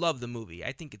like I love the movie.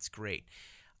 I think it's great.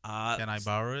 Can I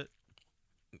borrow it?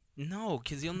 No,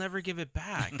 because you'll never give it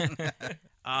back.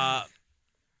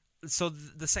 So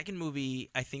the second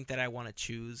movie I think that I want to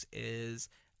choose is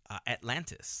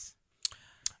Atlantis.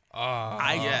 Oh,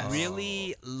 I yes.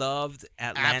 really loved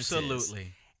Atlantis.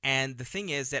 Absolutely. And the thing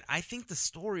is that I think the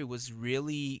story was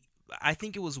really, I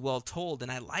think it was well told,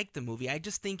 and I liked the movie. I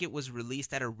just think it was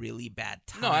released at a really bad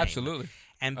time. No, absolutely.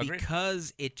 And Agreed.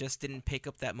 because it just didn't pick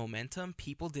up that momentum,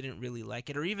 people didn't really like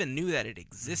it or even knew that it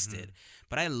existed.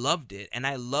 But I loved it, and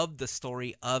I loved the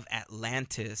story of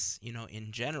Atlantis,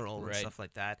 in general and Right. stuff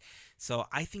like that. So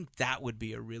I think that would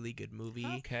be a really good movie.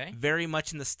 Okay. Very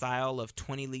much in the style of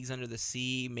 20 Leagues Under the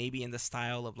Sea, maybe in the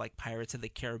style of like Pirates of the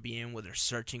Caribbean where they're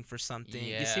searching for something.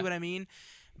 You see Yeah. what I mean?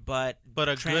 But But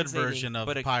a good translating- version of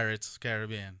but a- Pirates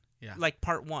Caribbean. Yeah. like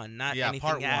part one, not Yeah, anything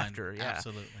part one. after. Yeah.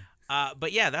 Absolutely.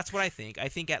 But yeah, that's what I think. I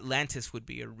think Atlantis would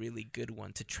be a really good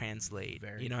one to translate,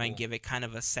 Very and cool. give it kind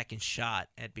of a second shot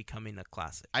at becoming a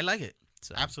classic. I like it.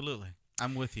 So, Absolutely.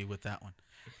 I'm with you with that one.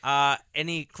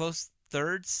 any close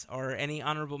thirds or any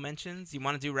honorable mentions? You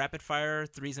want to do rapid fire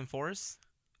 3s and 4s?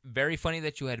 Very funny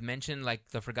that you had mentioned like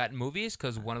the forgotten movies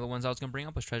because one of the ones I was gonna bring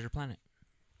up was Treasure Planet.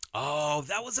 Oh,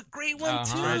 that was a great one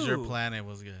Uh-huh. too. Treasure Planet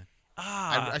was good.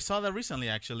 Ah, I saw that recently,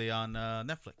 actually, on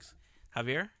Netflix.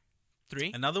 Javier,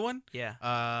 3. Another one?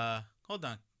 Yeah. Hold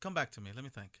on. Come back to me. Let me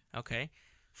think. Okay.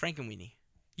 Frankenweenie.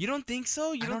 You don't think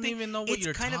so? You I don't think even know what it's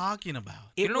you're kind of- talking about.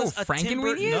 It You don't know was who a Tim Frankenweenie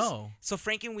Burton. is? No. So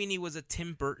Frankenweenie was a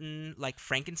Tim Burton like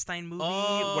Frankenstein movie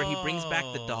where he brings back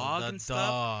the dog the and stuff.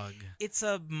 dog. It's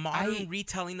a modern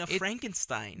retelling of it-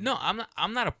 Frankenstein. No,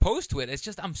 I'm not opposed to it. It's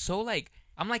just I'm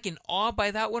like in awe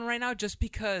by that one right now just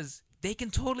because they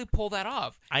can totally pull that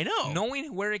off. I know.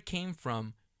 Knowing where it came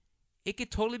from, it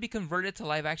could totally be converted to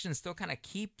live action and still kind of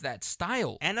keep that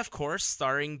style. And of course,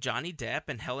 starring Johnny Depp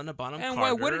and Helena Bonham And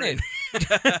Carter. why wouldn't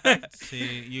it?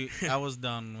 See, I was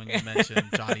done when you mentioned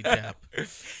Johnny Depp.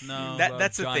 No.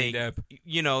 That's the Johnny thing.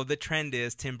 Depp. The trend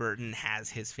is Tim Burton has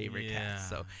his favorite Yeah. cast.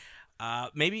 So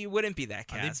maybe it wouldn't be that Are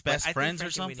cast. they but best I think friends or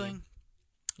Frankenweenie- something?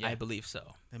 I believe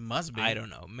so. They must be. I don't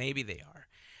know. Maybe they are.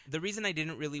 The reason I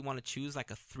didn't really want to choose like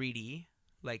a 3D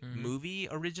movie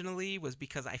originally was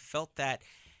because I felt that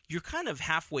you're kind of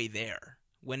halfway there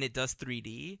when it does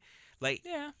 3D. Like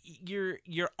Yeah.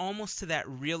 you're almost to that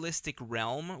realistic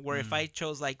realm where if I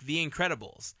chose like The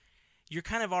Incredibles, you're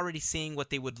kind of already seeing what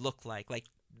they would look like. Like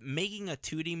making a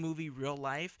 2D movie real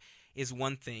life is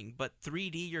one thing, but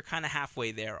 3D you're kind of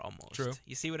halfway there almost. True.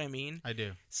 You see what I mean? I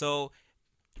do. So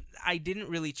I didn't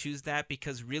really choose that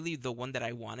because really the one that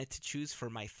I wanted to choose for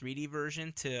my 3D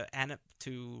version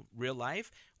to real life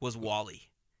was WALL-E.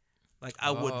 Like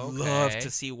I would love okay. to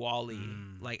see WALL-E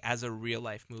like as a real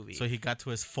life movie. So he got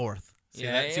to his fourth. See,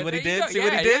 Yeah, that? yeah, See what he there you did? go. See what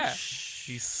he Yeah, did? yeah.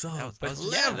 He's so I was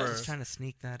clever. just trying to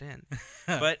sneak that in.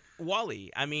 But WALL-E,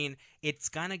 I mean, it's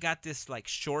kind of got this like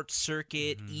short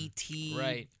circuit, ET,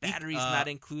 Right. batteries not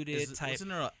included type. Wasn't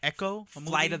there an Echo? A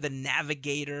Flight movie? of the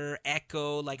Navigator,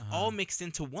 Echo, like all mixed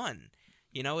into one.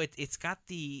 It's got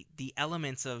the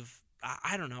elements of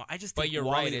I don't know. I just But think you're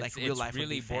WALL-E, right. like It's real life would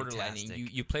really be borderline.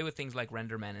 fantastic. You play with things like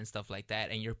RenderMan and stuff like that,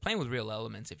 and you're playing with real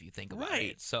elements if you think about right.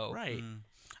 it. So, right.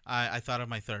 I thought of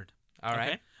my third. all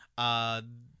right. Okay.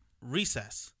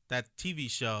 Recess, that TV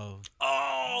show.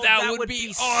 Oh, That that would would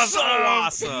be so awesome.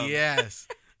 awesome. Yes.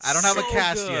 I don't have a So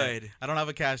cast good. yet. I don't have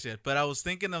a cast yet, but I was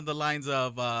thinking of the lines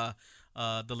of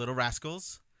the Little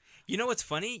Rascals. You know what's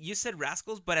funny? You said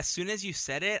Rascals, but as soon as you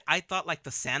said it, I thought like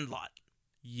The Sandlot.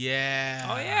 Yeah.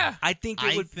 Oh yeah. I think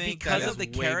it would think because that of the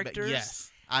is way characters.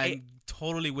 yes. I'm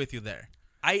totally with you there.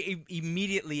 I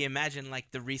immediately imagine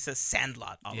like the Recess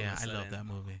Sandlot. All Yeah, of a I sudden. love that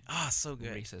movie. Ah, so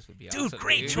good. Recess would be Dude, awesome.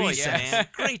 great choice, Yeah. man.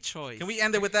 Great choice. Can we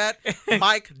end it with that?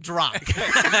 Mic drop.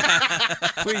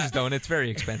 Please don't. It's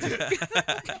very expensive.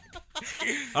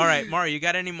 All right, Mario, you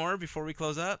got any more before we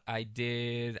close up? I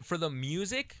did for the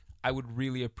music. I would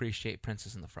really appreciate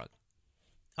Princess and the Frog.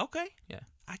 Okay. Yeah.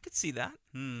 I could see that.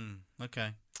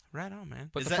 Okay. Right on, man.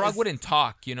 But Is the that- frog is- wouldn't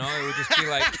talk, you know? It would just be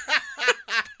like,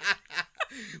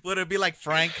 Would it be like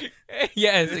Frank?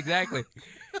 yes, exactly.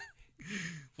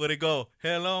 Would it go,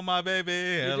 hello, my baby,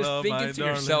 You're hello, just my thinking to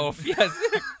darling? yourself. Yes.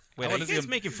 Wait, I are wanna you see guys him-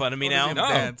 making fun of me What is now? he gonna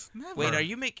No. dance? Never. Wait, are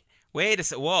you wait a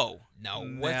second. Whoa. No.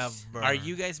 What's, Never. Are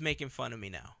you guys making fun of me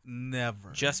now?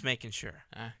 Never. Just making sure.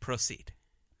 Ah. Proceed.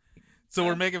 So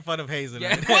we're making fun of Hazen. Yeah.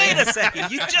 Right? Wait a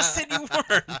second. You just said you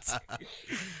weren't.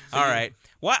 All right.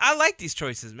 Well, I like these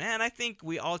choices, man. I think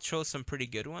we all chose some pretty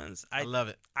good ones. I love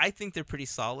it. I think they're pretty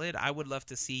solid. I would love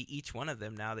to see each one of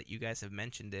them now that you guys have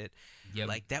mentioned it. Yep.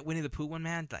 Like that Winnie the Pooh one,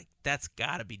 man, like that's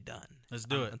got to be done. Let's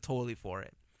do it. I'm totally for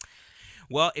it.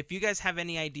 Well, if you guys have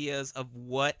any ideas of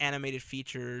what animated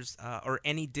features or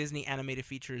any Disney animated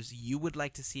features you would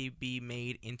like to see be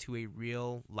made into a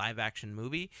real live-action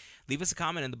movie, leave us a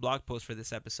comment in the blog post for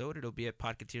this episode. It'll be at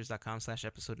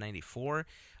podcateers.com/episode 94.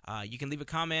 You can leave a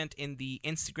comment in the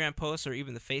Instagram post or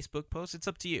even the Facebook post. It's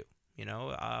up to you. You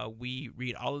know, we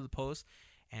read all of the posts,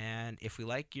 and if we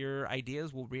like your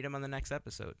ideas, we'll read them on the next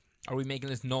episode. Are we making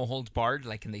this no holds barred?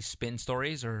 Like, can they spin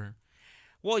stories or?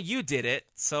 Well, you did it,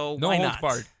 so No why holds not?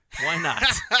 barred. Why not?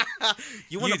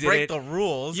 You want You to did break it. the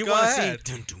rules? You Go want to ahead.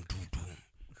 see dun, dun, dun, dun,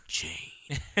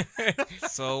 chain.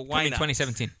 So why Coming not?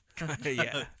 2017.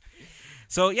 Yeah.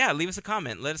 So yeah, leave us a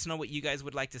comment. Let us know what you guys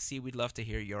would like to see. We'd love to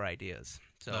hear your ideas.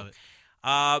 Love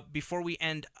So, it. before we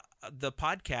end the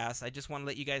podcast, I just want to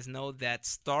let you guys know that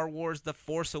Star Wars: The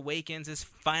Force Awakens is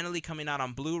finally coming out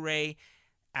on Blu-ray.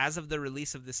 As of the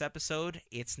release of this episode,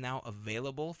 it's now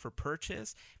available for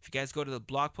purchase. If you guys go to the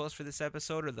blog post for this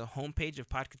episode or the homepage of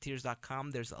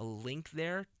podcateers.com, there's a link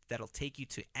there that'll take you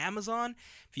to Amazon.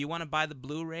 If you want to buy the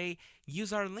Blu-ray,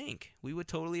 use our link. We would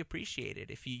totally appreciate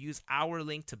it. If you use our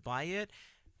link to buy it,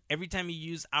 every time you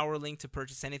use our link to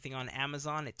purchase anything on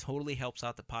Amazon, it totally helps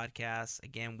out the podcast.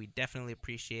 Again, we definitely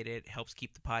appreciate it. It helps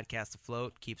keep the podcast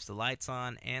afloat, keeps the lights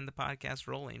on, and the podcast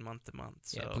rolling month to month.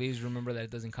 So, Yeah, please remember that it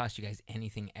doesn't cost you guys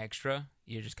anything extra.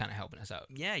 You're just kind of helping us out.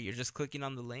 yeah, you're just clicking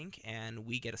on the link, and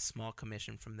we get a small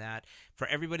commission from that. For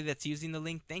everybody that's using the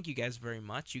link, thank you guys very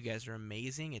much. You guys are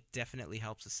amazing. It definitely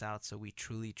helps us out, so we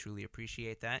truly, truly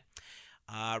appreciate that.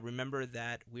 Remember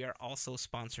that we are also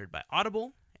sponsored by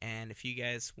Audible. And if you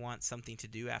guys want something to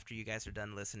do after you guys are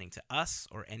done listening to us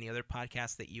or any other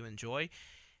podcast that you enjoy,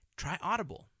 try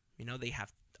Audible. You know, they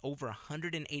have over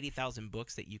 180,000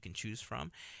 books that you can choose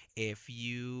from. If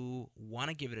you want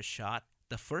to give it a shot,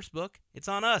 the first book, it's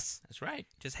on us. That's right.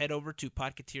 Just head over to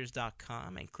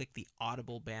podcateers.com and click the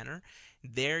Audible banner.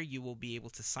 There you will be able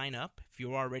to sign up. If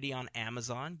you're already on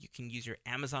Amazon, you can use your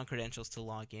Amazon credentials to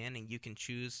log in, and you can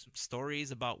choose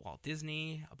stories about Walt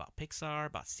Disney, about Pixar,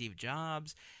 about Steve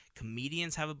Jobs.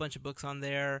 Comedians have a bunch of books on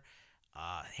there.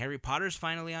 Harry Potter's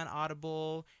finally on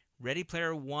Audible. Ready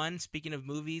Player One, speaking of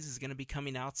movies, is going to be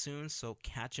coming out soon, so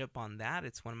catch up on that.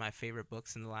 It's one of my favorite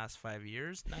books in the last 5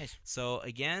 years. Nice. So,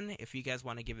 again, if you guys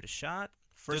want to give it a shot,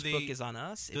 first book is on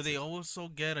us. Do they also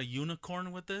get a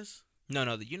unicorn with this?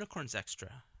 No, the unicorn's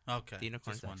extra. Okay. The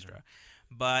unicorn's just wondering. extra.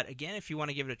 But, again, if you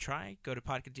want to give it a try, go to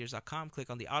podcateers.com,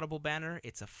 click on the Audible banner.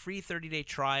 It's a free 30-day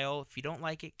trial. If you don't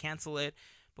like it, cancel it.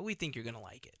 But we think you're going to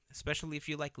like it, especially if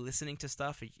you like listening to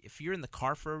stuff. If you're in the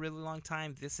car for a really long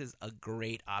time, this is a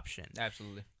great option.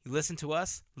 Absolutely. You listen to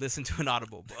us, listen to an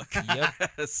Audible book. Yep.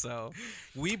 So,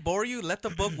 We bore you. Let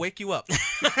the book wake you up.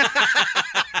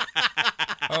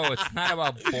 Oh, it's not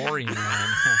about boring, man.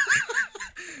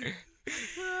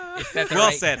 It's that the well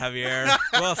right- said, Javier.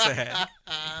 Well said.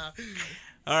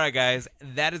 All right, guys,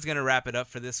 that is going to wrap it up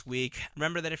for this week.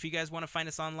 Remember that if you guys want to find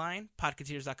us online,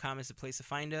 podcateers.com is the place to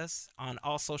find us. On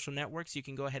all social networks, you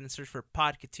can go ahead and search for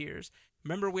Podcateers.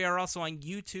 Remember, we are also on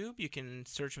YouTube. You can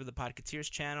search for the Podcateers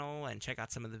channel and check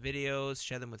out some of the videos,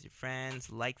 share them with your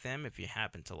friends, like them if you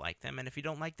happen to like them. And if you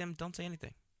don't like them, don't say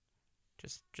anything.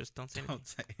 Just don't say anything. Don't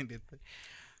say anything.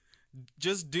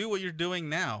 Just do what you're doing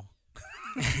now.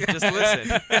 Just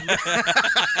listen.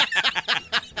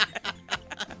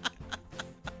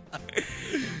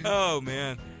 Oh,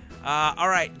 man. All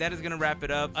right, that is going to wrap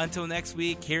it up. Until next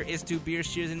week, here is to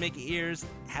beers, cheers, and Mickey ears.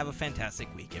 Have a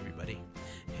fantastic week, everybody.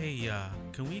 Hey,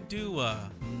 can we do a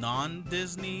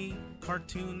non-Disney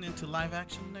cartoon into live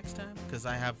action next time? Because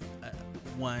I have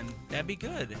one That'd be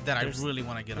good. that There's- I really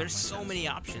want to get on my There's so chest. many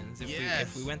options if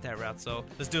Yes. we went that route. So,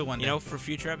 Let's do it one day. you know, for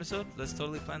future episode, let's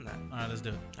totally plan that. All right, let's do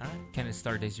it. All right? Can it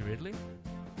star Daisy Ridley?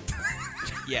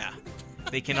 Yeah.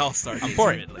 They can all start. I'm Daisy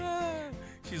for it. Ridley.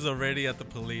 She's already at the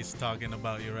police talking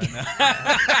about you right now.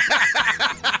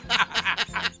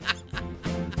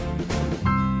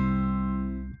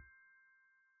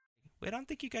 Wait, I don't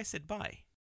think you guys said bye.